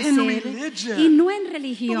podemos not in hacer religion, y no en but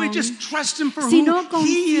religión, we just trust Him for sino who He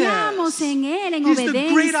confiamos is. en Él en He's the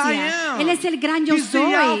great I obediencia. am. Él es el gran yo He's the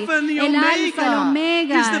soy, Alpha and the el alfa, el He's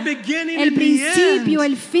omega, the beginning el and the principio,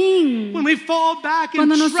 end. el fin. When we fall back and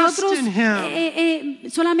Cuando trust nosotros in Him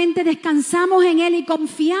solamente descansamos en Él y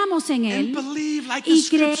confiamos en and Él believe like the y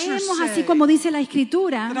Scriptures creemos, así say, como dice la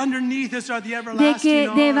Escritura, that underneath us are the de everlasting que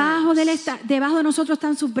debajo arms. de nosotros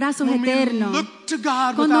están sus brazos When we eternos. look to God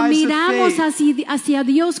with Cuando eyes of miramos faith, hacia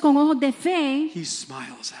Dios con ojos de fe, He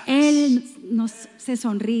smiles at us. Él se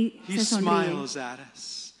sonríe, He smiles at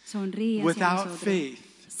us. sonríe hacia Without nosotros. faith,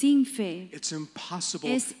 Sin fe it's impossible.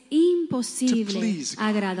 es to imposible please God.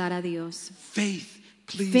 agradar a Dios. Faith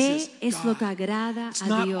Fe pleases es lo que God. agrada It's a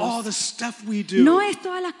not all Dios. the stuff we do. No es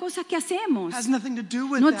todas las cosas que hacemos. Has nothing to do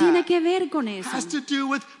with No that. tiene que ver con eso. Has to do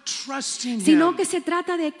with trusting Sino Him, que se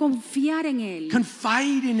trata de confiar en Él.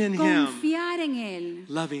 confiding in Him, Confiar en Él.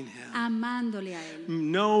 loving Him. Amándole a Él.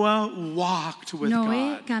 Noah walked with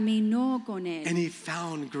Noé God, caminó con and Él. he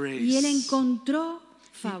found grace. Y Él encontró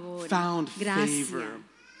favor, found gracia favor.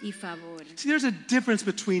 y favor. See, there's a difference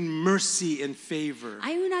between mercy and favor.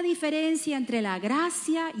 Hay una diferencia entre la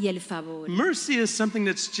gracia y el favor. Mercy is something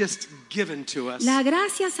that's just given to us. La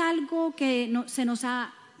gracia es algo que se nos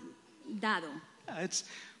ha dado,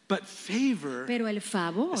 But favor pero el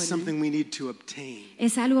favor is something we need to obtain.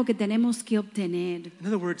 es algo que tenemos que obtener. In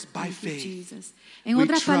other words, by Thank you, faith, Jesus. En we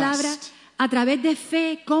otras trust. palabras, a través de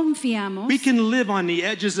fe confiamos. we can live on the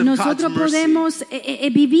edges of God's Nosotros mercy. podemos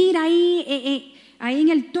vivir ahí en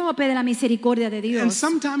el tope de la misericordia de And Dios.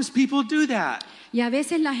 sometimes people do that. Y a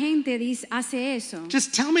veces la gente hace eso.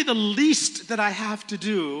 Just tell me the least that I have to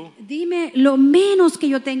do Dime lo menos que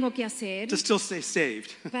yo tengo que hacer to still stay saved.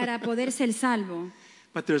 para poder ser salvo.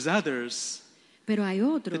 But there's others Pero hay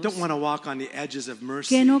otros that don't want to walk on the edges of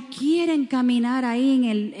mercy. que no quieren caminar ahí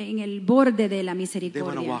en el borde de la They want to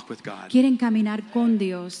misericordia. walk with God. Quieren caminar con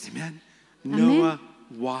Dios. Amen. Amén. Noah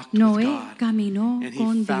walked with Noé God. caminó and he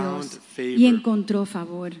con found Dios favor. y encontró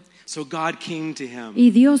favor. So God came to him.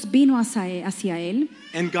 Y Dios vino hacia él.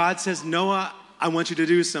 And God says, Noah, I want you to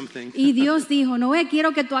do something. Y Dios dijo, Noé,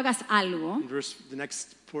 quiero que tú hagas algo. The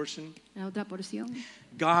next portion. La otra porción.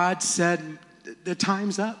 God said, the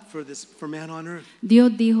time's up for man on earth.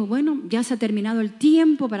 Dios dijo, bueno, ya se ha terminado el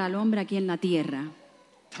tiempo para el hombre aquí en la tierra.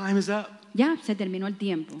 Time is up. Ya se terminó el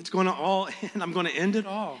tiempo. It's going to all end. I'm going to end it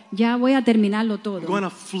all. Ya voy a terminarlo I'm todo. going to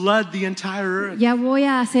flood the entire earth. Ya voy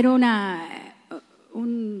a hacer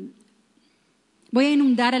voy a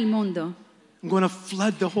inundar el mundo. I'm going to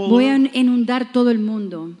flood the whole Voy a earth. inundar todo el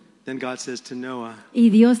mundo. Then God says to Noah, Y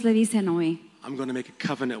Dios le dice a Noé, I'm going to make a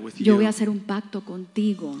covenant with yo you. voy a hacer un pacto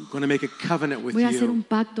contigo. I'm going to make a covenant with Voy a hacer you. un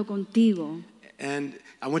pacto contigo. And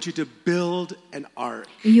I want you to build an ark.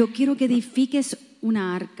 Y yo quiero que edifiques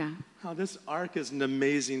una arca. Now, this ark is an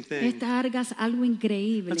amazing thing. Esta arca es algo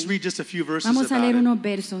increíble. Let's read just a few verses Vamos a about leer it. unos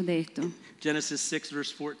versos de esto. Genesis 6,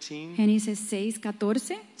 verse 14 Génesis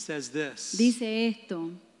 6:14 says this. dice esto.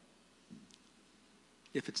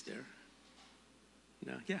 If it's there.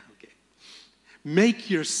 No, yeah, okay. Make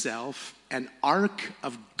yourself an ark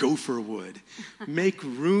of gopher wood. Make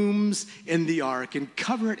rooms in the ark and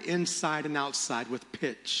cover it inside and outside with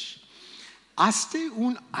pitch. Hazte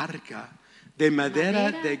un arca de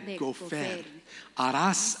madera de gopher.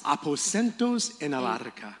 Harás aposentos en el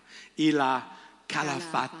arca. Y la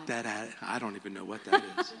calafatera, I don't even know what that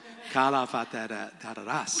is.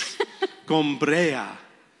 Calafaterarás. Con brea.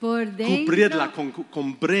 Por Cubrirla dentro,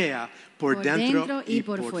 con brea por dentro y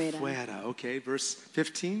por fuera. fuera. Okay, verse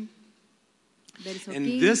 15. verso And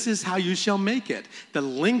 15. this is how you shall make it. The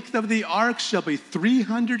length of the ark shall be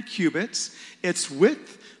 300 cubits, its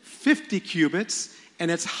width 50 cubits, and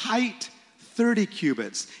its height 30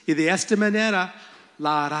 cubits. Y de esta manera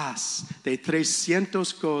la harás de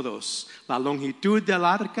 300 codos. La longitud del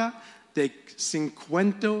arca de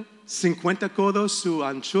 50 codos su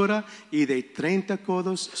anchura y de 30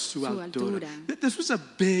 codos su altura. This was a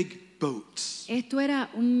big boat. Esto era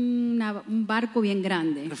un barco bien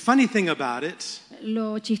grande. The funny thing about it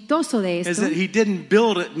Lo chistoso de is esto, that he didn't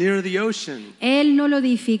build it near the ocean. él no lo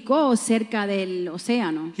edificó cerca del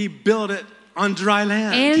océano. He built it on dry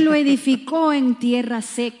land. Él lo edificó en tierra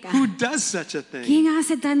seca. Who does such a thing? ¿Quién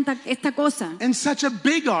hace esta cosa? And such a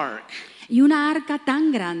big ark. Y una arca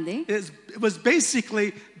tan grande. It was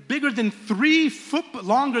basically bigger than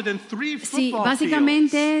longer than three Sí, football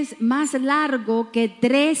básicamente fields. es más largo que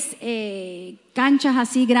 3 canchas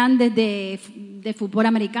así grandes de fútbol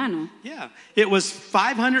americano. Yeah, it was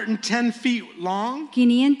 510 feet long,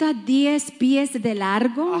 510 pies de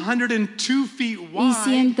largo 102 feet y wide,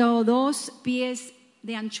 102 pies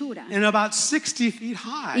de anchura and about 60 feet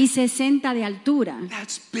high. y 60 de altura.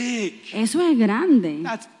 That's big. Eso es grande.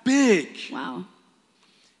 That's big. Wow.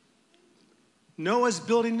 Noah's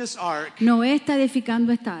building this ark Noé está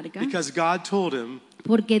edificando esta arca because God told him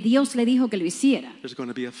porque Dios le dijo que lo hiciera. there's going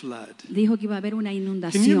to be a flood. Dijo que iba a haber una Can you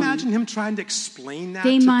inundación. imagine him trying to explain that ¿Te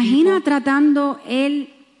to imaginas people? tratando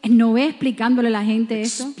Noé explicándole a la gente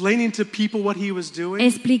esto? Explaining to people what he was doing?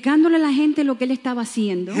 Explicándole a la gente lo que él estaba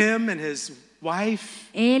haciendo. Him and his wife,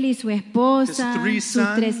 Él y su his esposa, 3 sus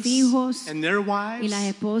 3 sons, hijos and their y las wives.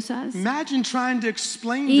 esposas. Imagine trying to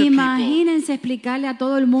explain to people, Imagínense explicarle a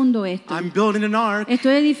todo el mundo esto. I'm building an ark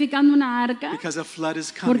Estoy edificando una arca because a flood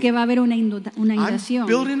is porque coming. va a haber una I'm inundación.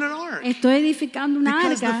 building an ark. Estoy edificando una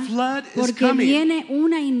because arca the flood is porque coming. viene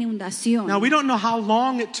una inundación. Now, we don't know how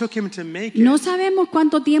long it took him to make it, No sabemos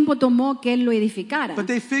cuánto tiempo tomó que él lo edificara. but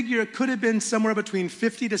they figure it could have been somewhere between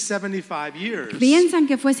 50 to 75 years. Piensan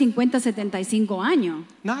que fue 50, 75 años.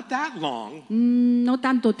 Not that long. No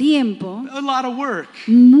tanto tiempo, A lot of work.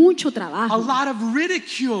 mucho A trabajo. lot of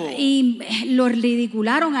ridicule. Y lo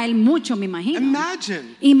ridicularon a él mucho, me imagino.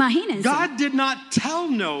 Imagine. Imagínense. God did not tell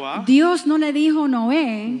Noah Dios no le dijo a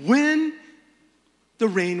Noé, when the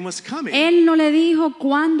rain was coming. él no le dijo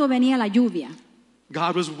cuándo venía la lluvia.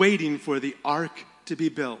 God was waiting for the ark to be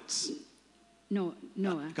built. No.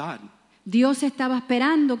 God. Dios estaba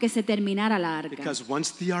esperando que se terminara la arca. Because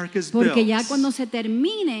once the ark is Porque ya built, cuando se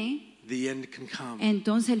termine, the end can come.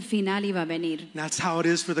 entonces el final iba a venir. That's how it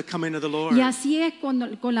is for the coming of the Lord. Y así es con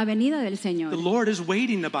la venida del Señor. The Lord is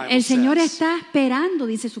waiting, the Bible El Señor says. está esperando,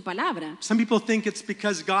 dice su palabra. Some people think it's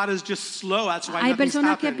because God is just slow. That's why Hay nothing's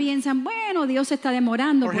personas que happened. piensan, bueno, Dios se está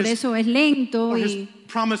demorando, Or por his- eso es lento Or his y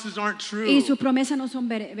promises aren't true. sus promesas no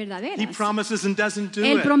son He verdaderas. promises and doesn't do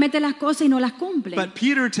Él it. promete las cosas y no las cumple. But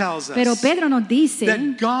Peter tells Pero us Pedro nos dice that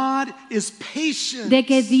God is patient, de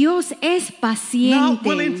que Dios es not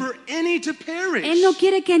willing paciente. for any to perish. Él no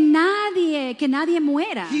quiere que nadie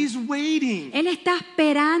muera. He's waiting Él está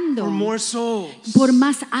esperando for more souls. por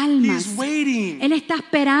más almas. He's waiting Él está for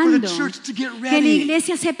esperando the church to get que la ready.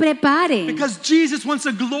 iglesia se prepare. Because Jesus wants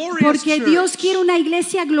a glorious Porque church Dios quiere una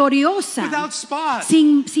iglesia gloriosa, without spot, sin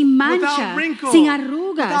mancha, without wrinkle, sin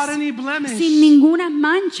arrugas, without any blemish. sin ninguna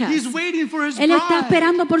mancha. He's waiting for his Él está bride.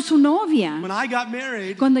 esperando por su novia. When I got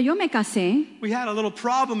married, Cuando yo me casé, we had a little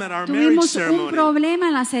problem at our marriage tuvimos un ceremony. problema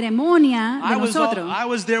en la ceremonia de nosotros. I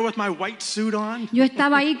was there with my white suit on, Yo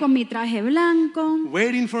estaba ahí con mi traje blanco,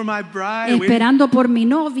 waiting for my bride, waiting- esperando por mi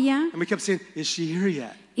novia, and we kept saying, "Is she here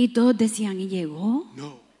yet?" y todos decían, ¿y llegó?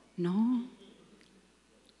 No. No.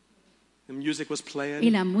 The music was Y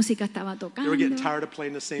playing. la música estaba They tocando. were getting tired of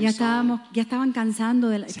playing the same Ya song. estaban cansados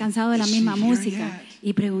de la "Is misma she here música. yet?"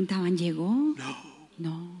 Y preguntaban, ¿llegó? No.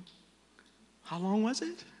 No. How long was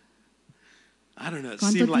it? I don't know. It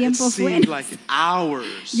 ¿Cuánto seemed like, tiempo fue?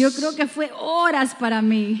 hours. Yo creo que fue horas para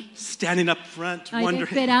mí. Standing up front, Ahí wondering,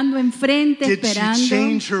 esperando enfrente, did she esperando.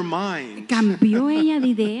 change her mind? ¿Cambió ella de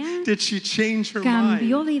idea? Did she change her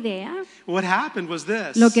 ¿Cambió mind? de idea? What happened was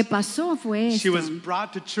this. Lo que pasó fue She esto. was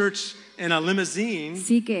brought to church in a limousine,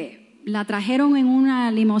 Sí que la trajeron en una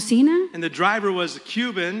limusina and the driver was a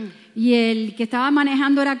Cuban, y el que estaba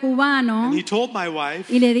manejando era cubano and he told my wife,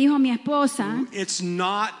 y le dijo a mi esposa it's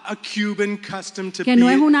not a Cuban custom to que no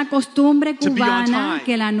es be, una costumbre to be on cubana time.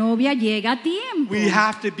 que la novia llegue a tiempo. We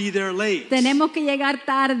have to be there late. Tenemos que llegar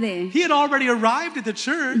tarde. He had already arrived at the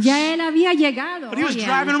church, Ya él había llegado. but he was oye.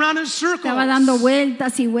 driving around in circles Estaba dando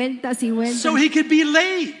vueltas y vueltas y vueltas so he could be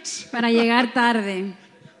late. para llegar tarde.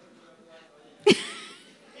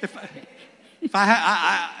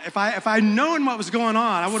 If I known what was going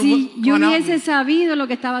on, I would Si have yo gone out. hubiese sabido lo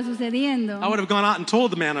que estaba sucediendo, I would have gone out and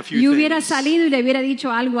told the man a few yo hubiera things. salido y le hubiera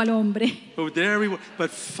dicho algo al hombre. But there we were.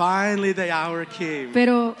 But finally, the hour came.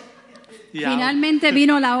 Pero The hour. finalmente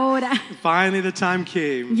vino la hora, Finally, the time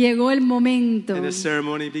came, llegó el momento and the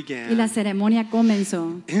ceremony y la began. ceremonia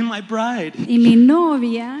comenzó. And my bride Y mi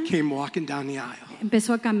novia came walking down the aisle.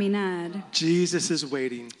 empezó a caminar. Jesus is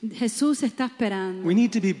waiting. Jesús está esperando. We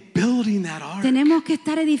need to be building that ark. Tenemos que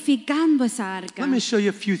estar edificando esa arca. Let me show you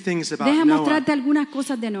a few things about Deja Noah. mostrarte algunas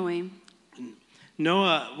cosas de Noé.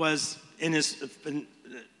 Noah was in his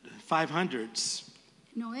 500s.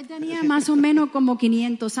 Noé tenía más o menos como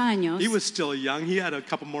 500 años. He was still young. He had a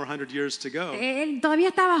couple more hundred years to go. Él todavía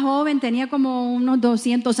estaba joven, tenía como unos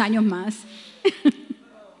 200 años más.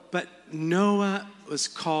 But Noah was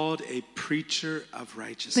called a preacher of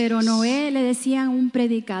righteousness. Pero Noé le decían un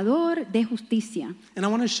predicador de justicia. And I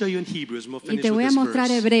want to show you in Hebrews, and we'll Y finish te voy with a this mostrar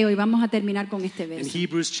verse. Hebreo y vamos a terminar con este In verso.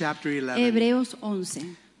 Hebrews chapter 11. Hebreos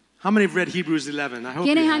 11. How many have read Hebrews 11? I hope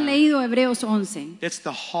 ¿Quiénes you han have. leído Hebreos 11? It's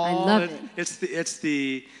the hall. I love it. It's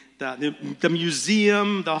the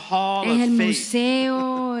museum, the hall Es el of faith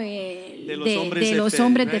museo de los de los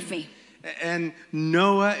hombres de right? fe. And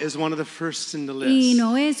Noah is one of the first in the Y list.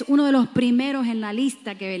 Noé es uno de los primeros en la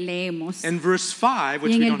lista que leemos. In verse 5,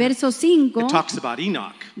 which Y en we el don't have, verso 5 it talks about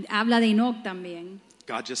Enoch. habla de Enoc también,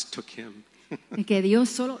 God just took him. que Dios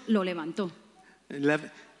solo lo levantó.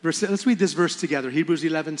 11, let's read this verse together. Hebrews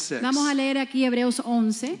 11:6. Vamos a leer aquí Hebreos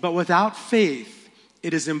 11. But without faith,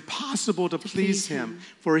 it is impossible to please him.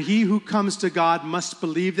 For he who comes to God must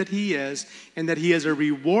believe that he is, and that he is a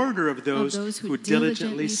rewarder of those who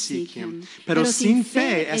diligently seek him. Pero sin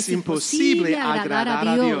fe es imposible agradar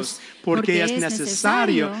a Dios, porque es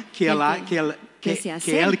necesario que el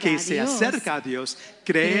que se acerca a Dios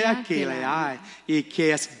crea que le hay y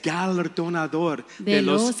que es galardonador de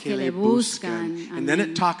los que le buscan. And then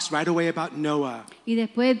it talks right away about Noah. Y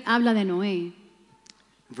después habla de Noé,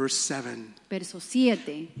 Verse 7. verso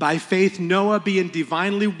 7. By faith, Noah, being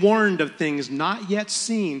divinely warned of things not yet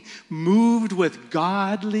seen, moved with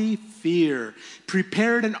godly fear,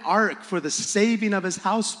 prepared an ark for the saving of his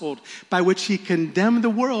household, by which he condemned the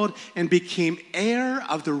world and became heir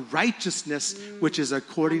of the righteousness which is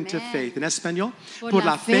according to faith. En español, Por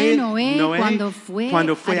la fe, Noé,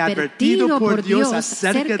 cuando fue advertido por Dios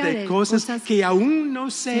acerca de cosas que aún no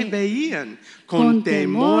se veían, con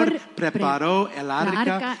temor preparó el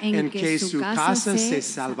arca en que su casa se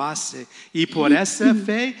salvase. Y por esa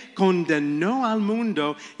fe condenó al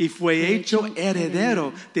mundo y fue hecho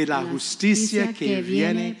heredero de la justicia que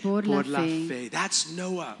viene por la fe. That's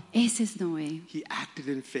Noah. Ese es Noé. He acted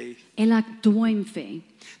in faith. Él actuó en fe.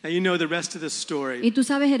 Now you know the rest of the story. Y tú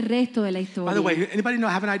sabes el resto de la By historia. the way, anybody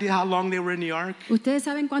have an idea how long they were in the ark? ¿Ustedes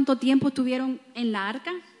saben cuánto tiempo estuvieron en la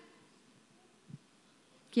arca?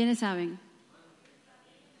 ¿Quiénes saben?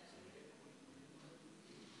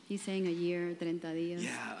 He's saying a year, 30 días.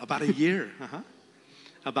 Yeah, about a year.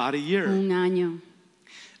 About a year. Un año.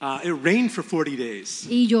 It rained for 40 days.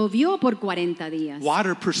 Y llovió por 40 días.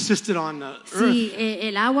 Water persisted on the Sí, earth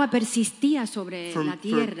el agua persistía sobre la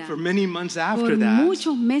tierra for many months por after that.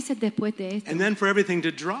 muchos meses después de esto. And then for everything to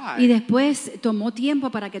Y dry. después tomó tiempo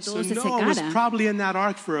para que So todo se Noah was secara. probably in that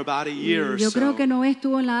ark for about a year or Yo creo so. que Noé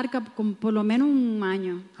estuvo en la arca por lo menos un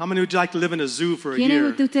año. How many would you like to live in a zoo for a ¿Quiénes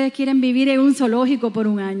year? de ustedes quieren vivir en un zoológico por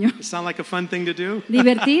un año? It sound like a fun thing to do?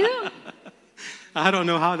 ¿Divertido? I don't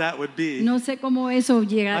know how that would be. No sé cómo eso I can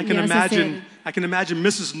llegase a ser. imagine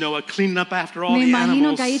Mrs. Noah cleaning up after all Me the imagino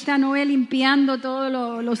animals. que ahí está Noé limpiando todo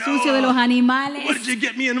lo sucio de los animales. What did you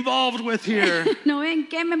get me involved with here? Noé, ¿en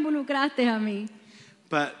qué me involucraste a mí?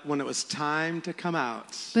 But when it was time to come out,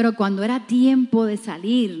 Pero cuando era tiempo de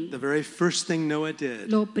salir, the very first thing Noah did,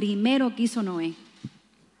 lo primero que hizo Noé,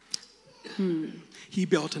 he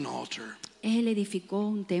built an altar. él edificó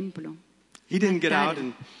un templo. He didn't get out Altar.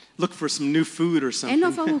 and look for some new food or Él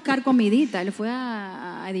no fue a something. buscar comidita, él fue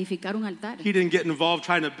a edificar un altar. He didn't get involved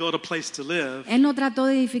trying to build a place to live. Él no trató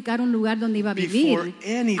de edificar un lugar donde iba a vivir. Before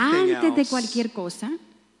anything Antes de else. cualquier cosa,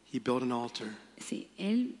 He built an altar. sí,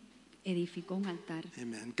 él edificó un altar.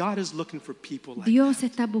 Amen. God is looking for people like Dios that.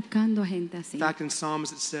 está buscando gente así. In fact, in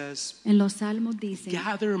Psalms it says, En los salmos dice,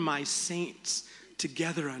 gather my saints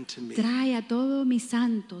together unto me. trae a todos mis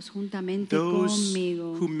santos juntamente Those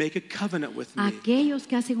conmigo. who make a covenant with me Aquellos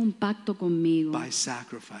que hacen un pacto conmigo by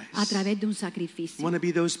sacrifice. a través de un You sacrificio. want to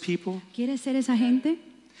be those people? ¿Quieres ser esa gente?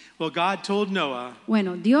 Well, God told Noah,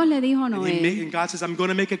 Bueno, Dios le dijo a and Noé, God says, I'm going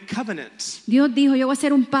to make a covenant. Dios dijo, yo voy a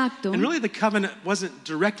hacer un pacto. And really the covenant wasn't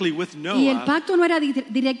directly with Y el Noah. pacto no era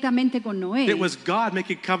directamente con Noé. It was God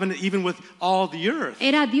making a covenant even with all the earth.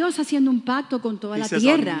 Era Dios haciendo un pacto con toda He la says,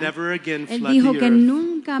 I'll tierra. never again Él flood dijo the que earth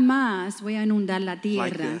nunca más voy a inundar la like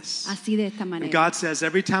tierra this. así de esta And manera. God says,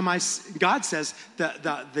 every time God says that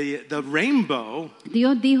the rainbow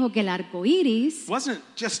Dios dijo que el arco iris wasn't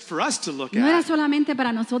just for us to look no era at, solamente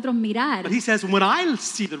para nosotros mirar. but He says, when I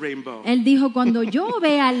see the rainbow, Él dijo, cuando yo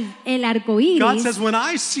vea el arco God iris, says, when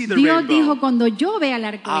I see the Dios dijo, rainbow, cuando yo vea el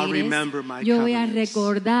arco I'll iris, remember my yo voy a covenants.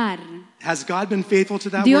 recordar. Has God been faithful to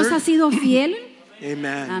that Dios word? ha sido fiel.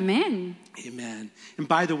 Amen. Amén. Amen. And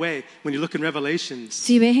by the way, when you look in Revelations,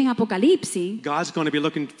 Si ves en Apocalipsis, God's going to be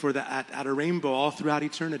looking for at a rainbow all throughout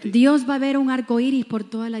eternity. Dios va a ver un arco iris por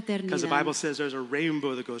toda la Because the eternidad. Bible says there's a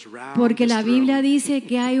rainbow that goes around Porque His la Biblia throne. dice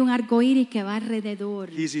que hay un arco iris que va alrededor.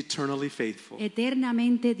 He's eternally faithful.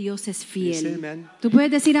 Eternamente Dios es Can you say fiel. amen? ¿Tú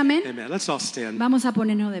puedes decir amén? Amen. Let's all stand. Vamos a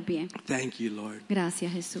ponernos de pie. Thank you, Lord.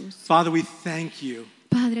 Gracias, Jesús. Father, we thank you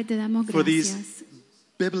Padre, te damos for these gracias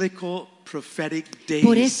biblical prophetic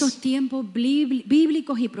por estos days tiempos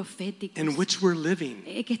bíblicos y proféticos in which we're living.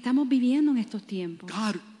 que estamos viviendo en estos tiempos.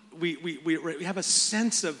 God, we have a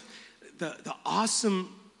sense of the awesome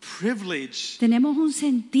privilege Tenemos un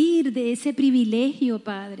sentir de ese privilegio,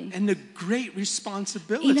 Padre, and the great y la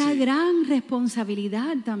responsibility gran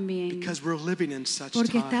responsabilidad también, because we're living in such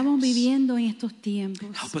porque estamos times. viviendo en estos tiempos.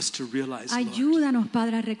 Help us to realize, Lord, Ayúdanos,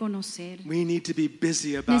 Padre, a reconocer. we need to be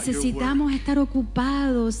busy about your work. Necesitamos estar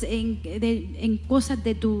ocupados en cosas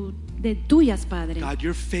de tuyas, Padre. God,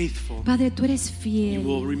 you're faithful. Padre, tú eres You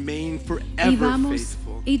will fiel. remain Y forever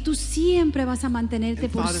faithful. y tú siempre vas a mantenerte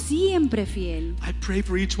And por Father, siempre fiel. I pray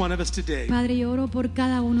for each one of us today Padre, yo oro por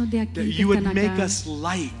cada uno de aquí that que you would están make acá. us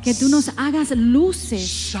lights Que tú nos hagas luces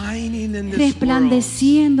shining in this world,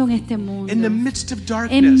 resplandeciendo en este mundo, in the midst of en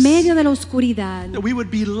darkness, medio de la oscuridad. that we would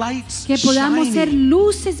be lights Que podamos ser shining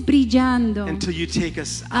luces brillando until you take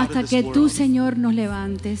us out hasta of que this tú, world. Señor, nos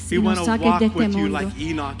levantes We y nos wanna saques de walk este with you mundo. like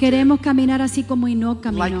Enoch did. Queremos caminar así como Enoch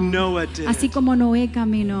Like caminó, Noah did. así como Noé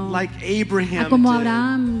caminó, Like Abraham como did.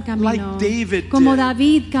 Abraham caminó, Like David como did.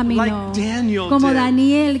 David caminó, Like Daniel como did.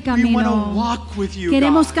 Daniel We want to caminó. walk with you,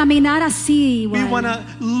 Queremos God. caminar así We want igual.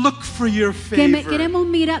 to look for your favor Queremos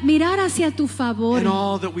mirar hacia tu favor in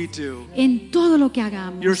all that we do. en todo lo que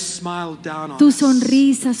hagamos. Your smile down on Tu us.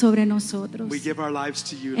 sonrisa sobre nosotros. We give our lives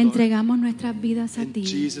to you, Lord. Entregamos nuestras vidas a In ti.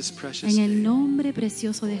 Jesus' precious En el name. nombre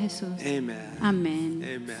precioso de Jesús. Amen. Amén.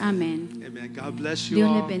 Amen. Amén. Amen. God bless you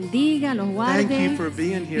Dios les all. bendiga, los Thank guarde. you for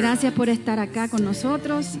being here. Gracias por estar acá con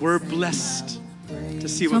nosotros. We're blessed to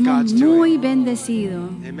see what Somos God's muy doing. bendecidos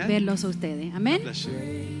Amen. verlos a ustedes. Amén. Bless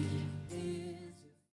you.